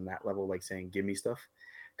agencies on that level, like saying, give me stuff.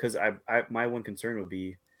 Because my one concern would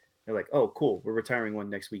be, they're like, oh, cool, we're retiring one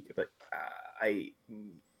next week, but I'm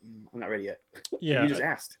not ready yet. Yeah, you just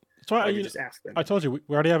asked. That's why you just asked them. I told you we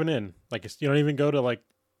already have an in. Like, you don't even go to like.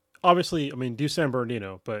 Obviously, I mean, do San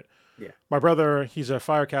Bernardino, but yeah, my brother, he's a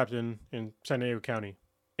fire captain in San Diego County,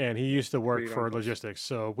 and he used to work for logistics.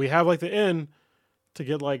 So we have like the in to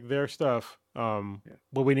get like their stuff, but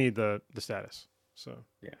we need the status. So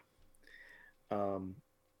yeah.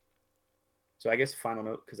 So I guess final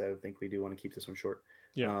note, because I think we do want to keep this one short.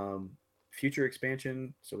 Yeah. Future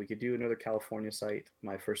expansion. So we could do another California site.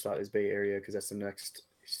 My first thought is Bay Area, because that's the next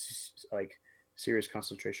like serious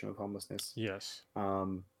concentration of homelessness. Yes.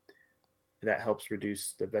 That helps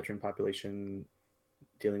reduce the veteran population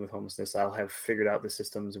dealing with homelessness. I'll have figured out the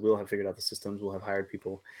systems. We'll have figured out the systems. We'll have hired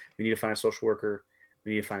people. We need to find a social worker.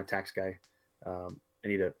 We need to find a tax guy. I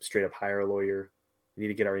need to straight up hire a lawyer. We need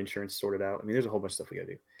to get our insurance sorted out. I mean, there's a whole bunch of stuff we got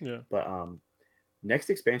to do. Yeah. But next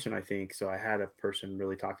expansion, I think, so I had a person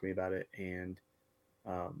really talk to me about it. And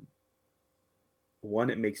one,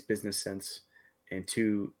 it makes business sense. And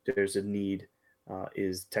two, there's a need.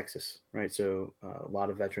 Is Texas, right? So a lot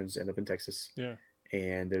of veterans end up in Texas. Yeah.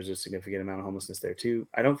 And there's a significant amount of homelessness there too.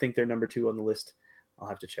 I don't think they're number 2 on the list. I'll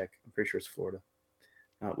have to check. I'm pretty sure it's Florida,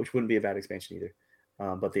 which wouldn't be a bad expansion either.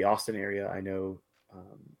 But the Austin area, I know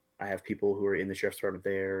I have people who are in the sheriff's department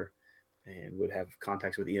there and would have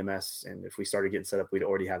contacts with EMS. And if we started getting set up, we'd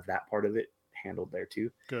already have that part of it handled there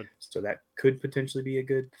too. Good. So that could potentially be a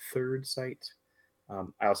good third site.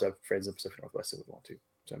 I also have friends in the Pacific Northwest that would want to.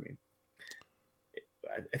 So, I mean,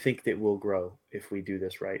 I think that we'll grow if we do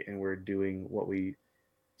this right, and we're doing what we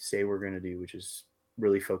say we're going to do, which is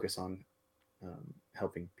really focus on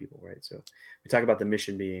helping people, right? So we talk about the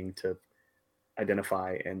mission being to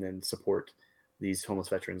identify and then support these homeless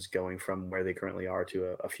veterans going from where they currently are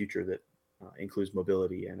to a future that includes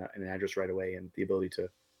mobility and an address right away and the ability to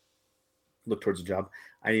look towards a job.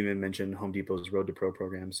 I didn't even mention Home Depot's Road to Pro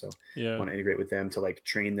program, so I want to integrate with them to like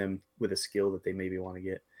train them with a skill that they maybe want to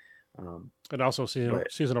get. And also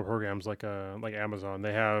seasonal programs like Amazon,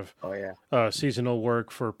 they have oh yeah seasonal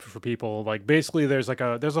work for people. Like basically there's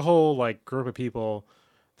a whole like group of people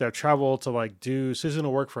that travel to like do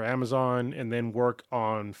seasonal work for Amazon and then work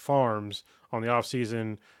on farms on the off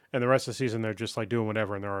season, and the rest of the season they're just like doing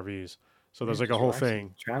whatever in their RVs. So there's like a whole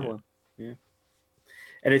thing traveling. Yeah.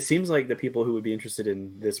 And it seems like the people who would be interested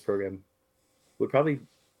in this program would probably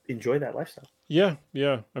enjoy that lifestyle. Yeah.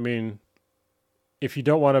 I mean, if you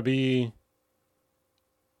don't want to be,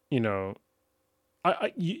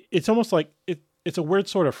 it's almost like it's a weird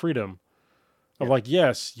sort of freedom of like,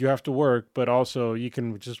 yes, you have to work, but also you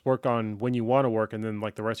can just work on when you want to work. And then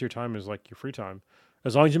like the rest of your time is like your free time.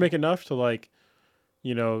 As long as you make enough to like,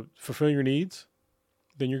 fulfill your needs,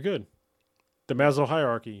 then you're good. The Maslow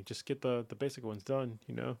hierarchy, just get the basic ones done,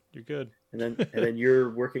 you're good. And then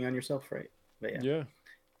you're working on yourself, right? But yeah.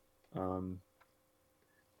 So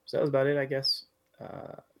that was about it, I guess.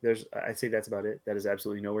 I'd say that's about it. That is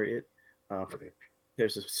absolutely nowhere it.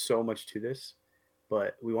 There's just so much to this,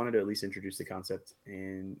 but we wanted to at least introduce the concept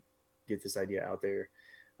and get this idea out there.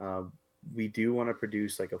 We do want to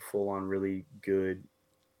produce like a full-on, really good,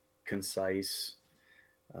 concise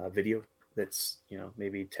video that's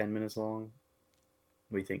maybe 10 minutes long.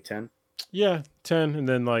 What do you think, 10? Yeah, 10, and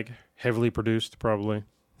then like heavily produced, probably.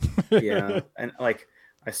 Yeah, and like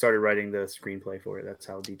I started writing the screenplay for it. That's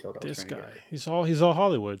how detailed I was this trying guy, to get. he's all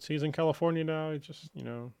Hollywood. So he's in California now. He just,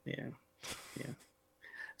 Yeah. Yeah.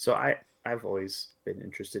 So I've always been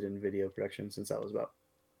interested in video production since I was about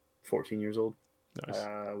 14 years old. Nice.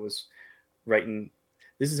 I was writing.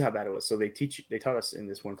 This is how bad it was. So they taught us in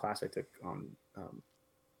this one class I took on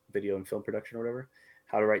video and film production or whatever,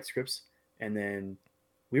 how to write scripts. And then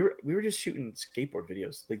we were just shooting skateboard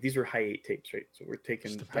videos. Like these were Hi8 tapes, right? So we're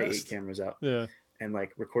taking Hi8 cameras out and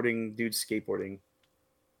like recording dudes skateboarding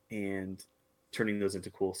and turning those into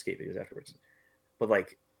cool skate videos afterwards. But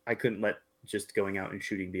like I couldn't let just going out and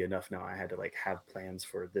shooting be enough. Now I had to like have plans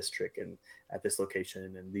for this trick and at this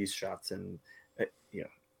location and these shots. And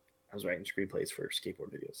I was writing screenplays for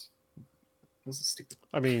skateboard videos. This is stupid.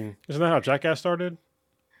 I mean, isn't that how Jackass started?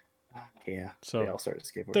 Yeah. So they all started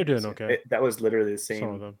skateboarding. They're doing okay. That was literally the same.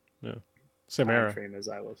 Some of them, yeah. Same era frame as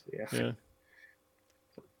I was. Yeah.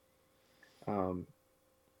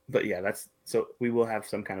 But yeah, so we will have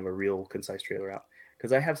some kind of a real concise trailer out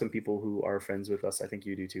because I have some people who are friends with us. I think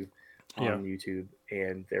you do too, on YouTube,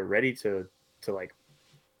 and they're ready to like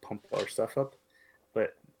pump our stuff up,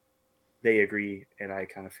 but they agree, and I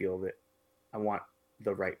kind of feel that I want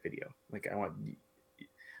the right video. Like I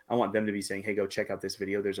want them to be saying, "Hey, go check out this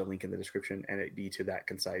video. There's a link in the description," and it be to that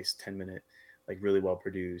concise 10-minute, like really well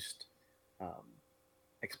produced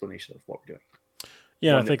explanation of what we're doing.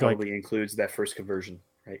 Yeah, One I think probably includes that first conversion,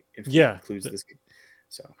 right? Includes this.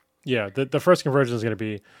 So yeah, the first conversion is going to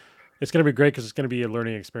be, it's going to be great because it's going to be a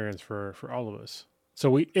learning experience for all of us. So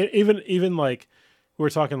we even like we were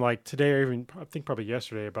talking like today or even I think probably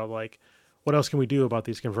yesterday about like what else can we do about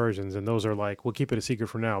these conversions, and those are like we'll keep it a secret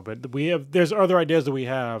for now, but there's other ideas that we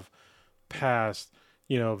have past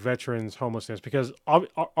veterans homelessness because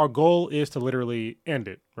our goal is to literally end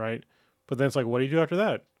it, right? But then it's like, what do you do after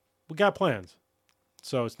that? We got plans.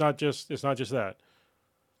 So it's not just that.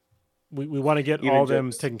 We want to get all of them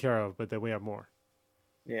taken care of, but then we have more.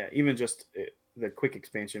 Yeah, even just the quick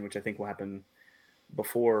expansion, which I think will happen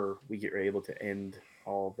before we get able to end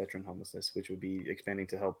all veteran homelessness, which would be expanding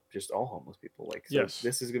to help just all homeless people. Like, so yes,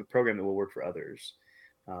 this is a good program that will work for others,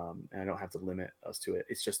 and I don't have to limit us to it.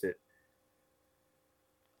 It's just that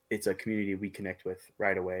it's a community we connect with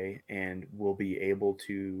right away, and we'll be able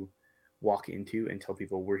to walk into and tell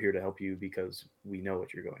people we're here to help you because we know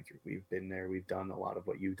what you're going through. We've been there. We've done a lot of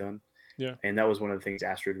what you've done. Yeah. And that was one of the things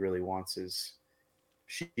Astrid really wants is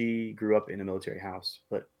she grew up in a military house,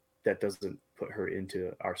 but that doesn't put her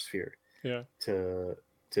into our sphere. Yeah. To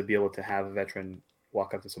be able to have a veteran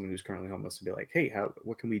walk up to someone who's currently homeless and be like, "Hey,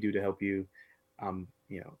 what can we do to help you? I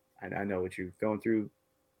know what you're going through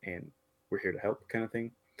and we're here to help," kind of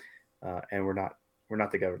thing. And we're not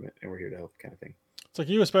the government and we're here to help kind of thing. It's like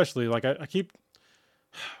you especially, like I keep,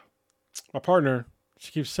 my partner,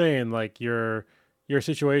 she keeps saying like your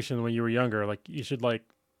situation when you were younger, like you should like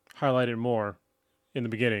highlight it more in the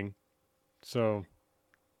beginning. So.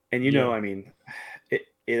 And I mean,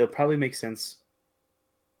 it'll probably make sense.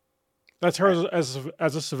 That's her as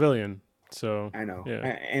a civilian. So. I know. Yeah.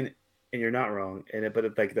 And you're not wrong.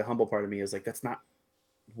 But like the humble part of me is like, that's not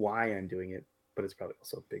why I'm doing it, but it's probably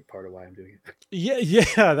also a big part of why I'm doing it.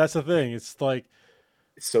 Yeah. That's the thing. It's like,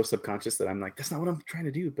 it's so subconscious that I'm like, that's not what I'm trying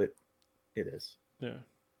to do, but it is. Yeah.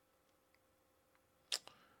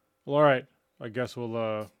 Well, all right. I guess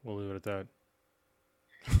we'll leave it at that.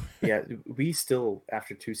 Yeah, we still,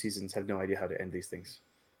 after 2 seasons, have no idea how to end these things.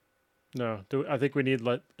 No, I think we need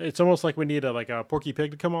it's almost like we need a Porky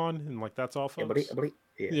Pig to come on and like that's all, folks.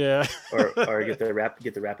 Yeah. or get the wrap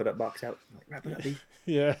it up box out. Like, wrap it up, B.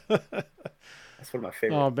 Yeah. That's one of my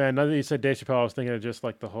favorites. Oh man, now that you said Dave Chappelle, I was thinking of just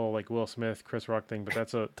like the whole like Will Smith, Chris Rock thing, but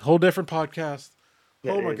that's a whole different podcast.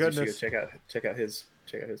 Yeah, oh my goodness! Check out his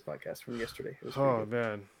podcast from yesterday. It was good.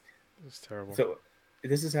 Man, it was terrible. So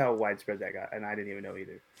this is how widespread that got, and I didn't even know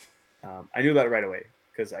either. I knew about it right away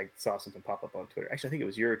because I saw something pop up on Twitter. Actually, I think it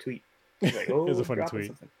was your tweet. I was like, oh, it was a funny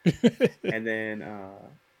tweet. And then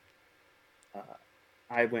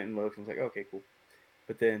I went and looked and was like, okay, cool.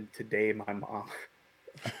 But then today, my mom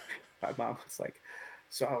was like,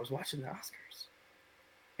 so I was watching the Oscars,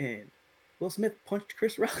 and Will Smith punched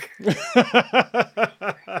Chris Rock.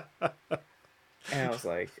 And I was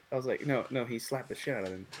like, no, he slapped the shit out of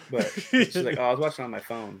him. But she's like, oh, I was watching on my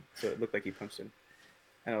phone, so it looked like he punched him.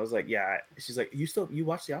 And I was like, yeah. She's like, you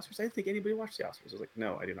watched the Oscars? I didn't think anybody watched the Oscars. I was like,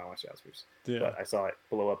 no, I did not watch the Oscars. Yeah. But I saw it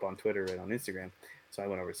blow up on Twitter and on Instagram, so I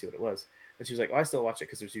went over to see what it was. And she was like, oh, I still watch it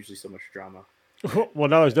because there's usually so much drama. Well,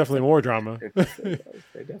 now there's definitely more drama. There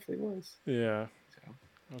definitely was. Yeah, so,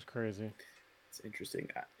 that was crazy. It's interesting.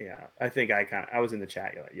 Yeah, I think I was in the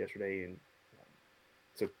chat yesterday, and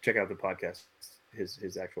so check out the podcast,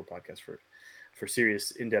 his actual podcast for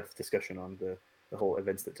serious in-depth discussion on the whole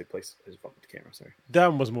events that took place. I just bumped the camera. Sorry. That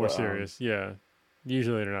one was more serious. Yeah.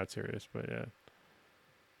 Usually they're not serious, but yeah.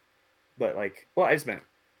 But like, well, I just meant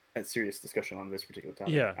a serious discussion on this particular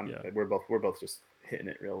topic. Yeah, We're both just hitting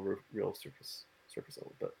it real surface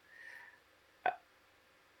level. But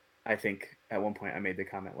I think at one point I made the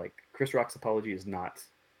comment like Chris Rock's apology is not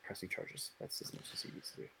pressing charges. That's as much as he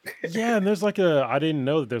needs to do. Yeah, and there's like I didn't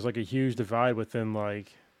know that there's like a huge divide within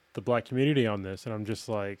like the black community on this, and I'm just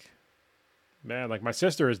like, man, like my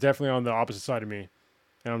sister is definitely on the opposite side of me,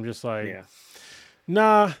 and I'm just like, Yeah.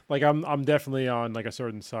 nah, like I'm definitely on like a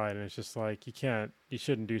certain side, and it's just like you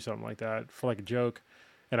shouldn't do something like that for like a joke.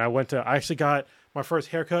 And I actually got my first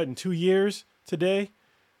haircut in 2 years today,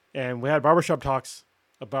 and we had barbershop talks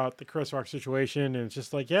about the Chris Rock situation, and it's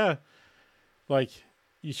just like, yeah, like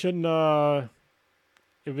you shouldn't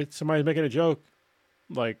if it's somebody's making a joke,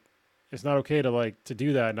 like it's not okay to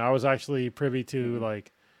do that. And I was actually privy to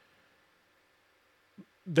like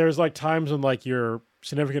there's like times when like your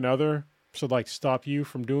significant other should like stop you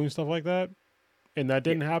from doing stuff like that, and that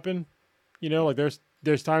didn't happen. You know, like there's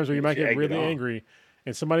times where you might get really angry,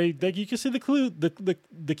 and somebody like you can see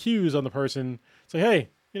the cues on the person. It's like, hey,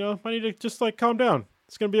 you know, I need to just like calm down.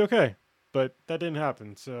 It's gonna be okay. But that didn't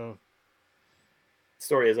happen. So,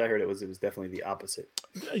 story as I heard it was definitely the opposite.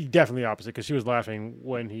 Definitely opposite, because she was laughing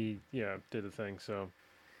when he did the thing. So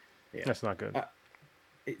that's not good.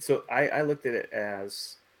 So I looked at it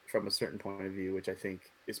as from a certain point of view, which I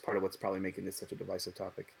think is part of what's probably making this such a divisive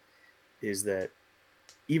topic, is that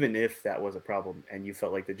even if that was a problem and you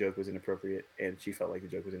felt like the joke was inappropriate and she felt like the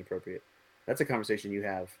joke was inappropriate, that's a conversation you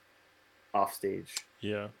have off stage.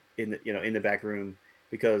 Yeah. In the back room,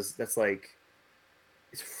 because that's like,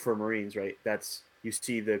 it's for Marines, right? That's, you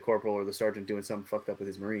see the corporal or the sergeant doing something fucked up with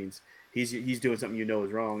his Marines. He's doing something you know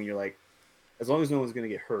is wrong, and you're like, as long as no one's gonna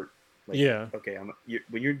get hurt. Like, okay,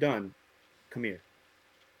 when you're done, come here.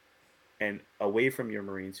 And away from your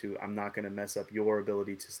Marines, who I'm not going to mess up your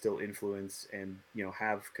ability to still influence and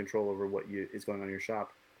have control over what is going on in your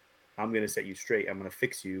shop. I'm going to set you straight. I'm going to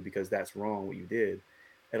fix you because that's wrong what you did.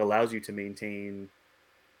 It allows you to maintain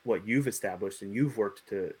what you've established and you've worked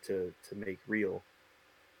to make real,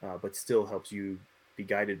 but still helps you be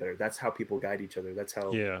guided better. That's how people guide each other. That's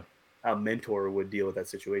how a mentor would deal with that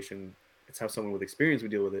situation. It's how someone with experience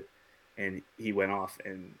would deal with it. And he went off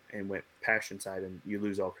and went passion side, and you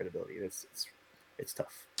lose all credibility. It's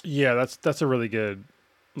tough. Yeah, that's a really good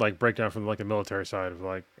like breakdown from like the military side of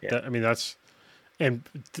like that. I mean, that's and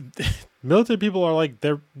military people are like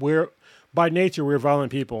we're by nature we're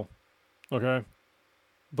violent people, okay.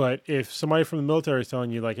 But if somebody from the military is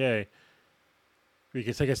telling you like, hey, we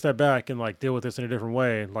can take a step back and like deal with this in a different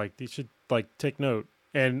way, like you should like take note.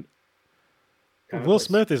 And Will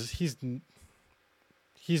Smith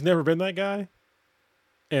he's never been that guy,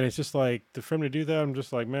 and it's just like for him to do that, I'm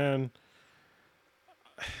just like, man,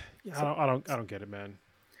 I don't get it, man.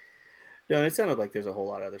 No, it sounded like there's a whole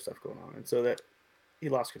lot of other stuff going on, and so that he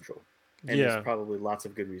lost control, and there's probably lots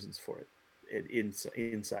of good reasons for it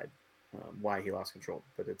inside why he lost control,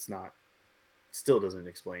 but still doesn't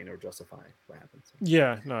explain or justify what happened. So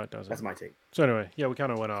yeah, no, it doesn't. That's my take. So anyway, we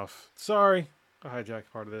kind of went off. Sorry, I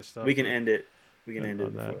hijacked part of this stuff. We can end it. We can end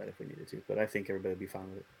it before that if we needed to, but I think everybody would be fine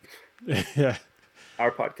with it. Yeah. Our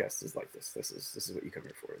podcast is like this. This is what you come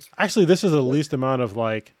here for. Actually, this is the least amount of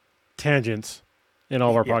like tangents in all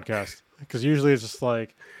of our podcasts, because usually it's just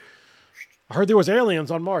like, I heard there was aliens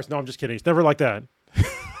on Mars. No, I'm just kidding. It's never like that.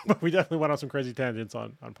 But we definitely went on some crazy tangents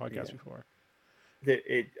on podcasts before.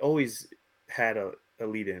 It always had a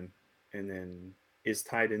lead in and then is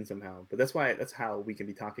tied in somehow. But that's how we can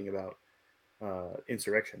be talking about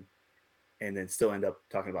insurrection and then still end up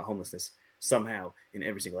talking about homelessness somehow in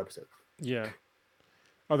every single episode. Yeah.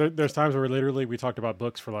 Oh, there's times where we talked about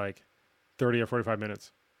books for like 30 or 45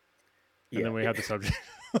 minutes. And then we had the subject.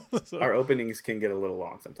 So. Our openings can get a little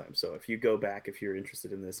long sometimes. So if you go back, if you're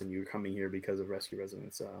interested in this and you're coming here because of Rescue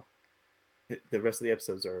Residence, the rest of the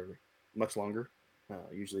episodes are much longer.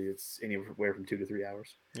 Usually it's anywhere from 2 to 3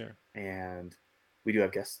 hours. Yeah. And we do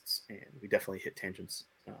have guests, and we definitely hit tangents.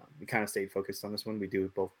 We kind of stayed focused on this one. We do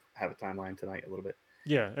both have a timeline tonight a little bit.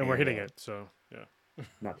 Yeah, and we're hitting it, so yeah.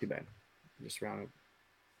 Not too bad. Just around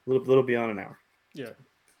a little beyond an hour. Yeah.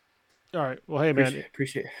 All right. Well, hey, man.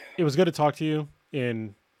 Appreciate it. It was good to talk to you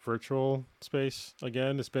in virtual space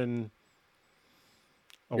again. It's been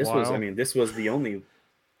a while. This was the only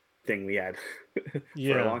thing we had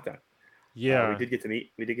for a long time. Yeah. We did get to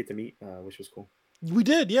meet, which was cool. We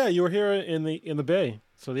did. Yeah. You were here in the Bay.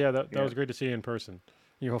 So yeah, that was great to see you in person.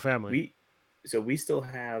 Your whole family. We still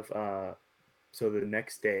have, so the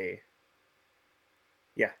next day,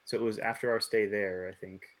 so it was after our stay there, I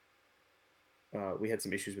think. we had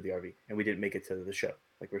some issues with the RV, and we didn't make it to the show.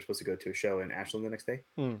 Like we were supposed to go to a show in Ashland the next day.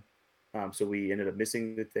 So we ended up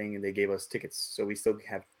missing the thing, and they gave us tickets. So we still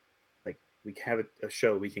have, like, we have a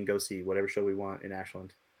show we can go see whatever show we want in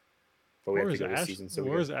Ashland. But we have to go this season. So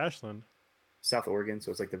where's Ashland? South Oregon,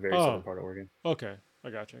 so it's like the very southern part of Oregon. Okay, I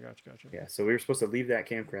got you. Yeah, so we were supposed to leave that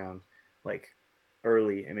campground like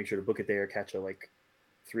early and make sure to book it there, catch a like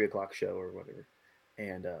 3:00 show or whatever.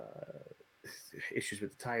 And issues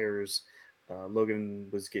with the tires. Logan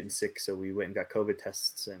was getting sick, so we went and got COVID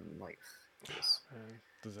tests, and like,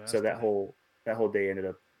 so that whole day ended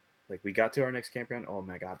up like we got to our next campground. Oh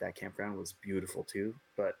my god, that campground was beautiful too,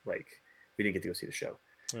 but like we didn't get to go see the show.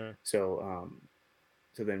 Yeah. So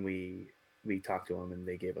then we talked to them, and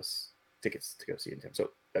they gave us tickets to go see it in town. So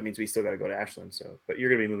that means we still got to go to Ashland. So, but you're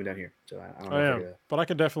gonna be moving down here, so I don't know. But I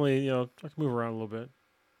can definitely, I can move around a little bit.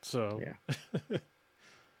 So yeah.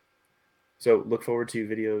 So look forward to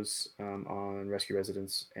videos on Rescue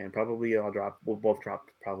Residence, and probably we'll both drop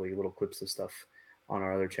probably little clips of stuff on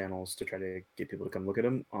our other channels to try to get people to come look at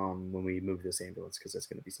them when we move this ambulance, because that's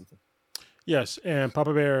going to be something. Yes, and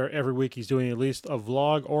Papa Bear, every week he's doing at least a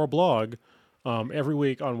vlog or a blog every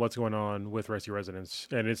week on what's going on with Rescue Residence.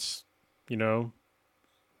 And it's,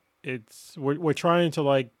 we're trying to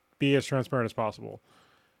like be as transparent as possible.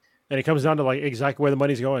 And it comes down to like exactly where the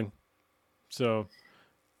money's going. So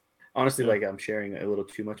honestly, like I'm sharing a little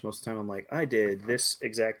too much most of the time. I'm like, I did this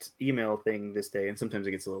exact email thing this day, and sometimes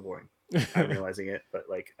it gets a little boring. I'm realizing it, but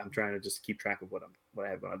like I'm trying to just keep track of what I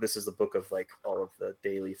have going on. This is the book of like all of the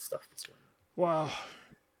daily stuff that's going on. Wow.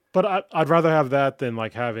 But I'd rather have that than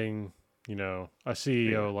like having, a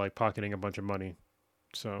CEO like pocketing a bunch of money.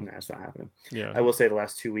 So no, it's not happening. Yeah. I will say the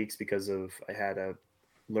last 2 weeks, because I had a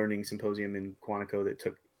learning symposium in Quantico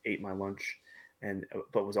that ate my lunch,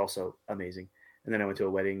 but was also amazing. And then I went to a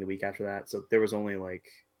wedding the week after that. So there was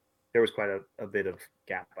quite a bit of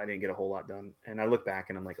gap. I didn't get a whole lot done. And I look back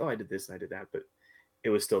and I'm like, oh, I did this and I did that. But it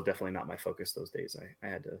was still definitely not my focus those days. I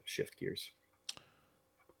had to shift gears.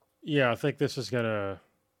 Yeah, I think this is going to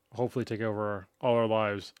hopefully take over all our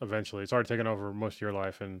lives eventually. It's already taken over most of your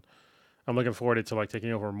life. And I'm looking forward to like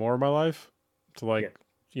taking over more of my life, to like,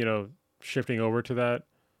 shifting over to that.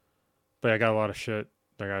 But I got a lot of shit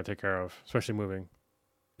that I got to take care of, especially moving.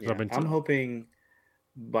 Yeah, I'm hoping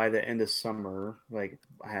by the end of summer, like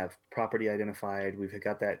I have property identified. We've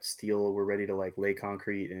got that steel. We're ready to like lay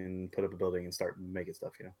concrete and put up a building and start making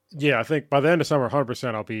stuff, So. Yeah, I think by the end of summer,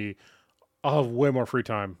 100%, I'll have way more free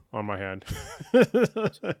time on my hand.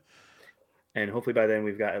 And hopefully by then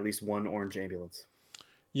we've got at least one orange ambulance.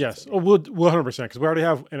 Yes. So. Oh, we'll 100%, because we already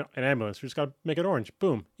have an ambulance. We just got to make it orange.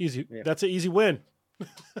 Boom. Easy. Yeah. That's an easy win.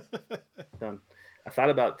 Done. I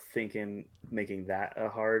thought about making that a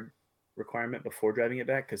hard requirement before driving it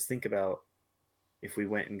back, because think about if we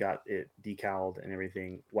went and got it decaled and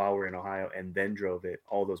everything while we're in Ohio and then drove it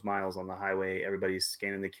all those miles on the highway, everybody's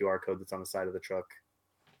scanning the QR code that's on the side of the truck.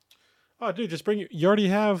 Oh, dude, just you already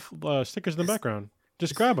have stickers in the background.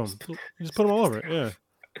 Just grab them. Just put them all over it. Yeah.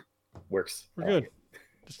 Works. We're good.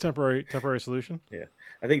 Just temporary solution. Yeah.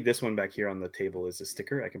 I think this one back here on the table is a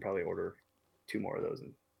sticker. I can probably order 2 more of those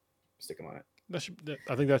and stick them on it.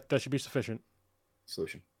 I think that should be sufficient.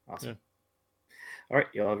 Solution. Awesome. Yeah. All right.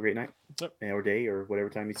 Y'all have a great night. Yep. Or day or whatever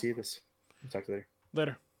time you see this. We'll talk to you later.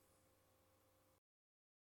 Later.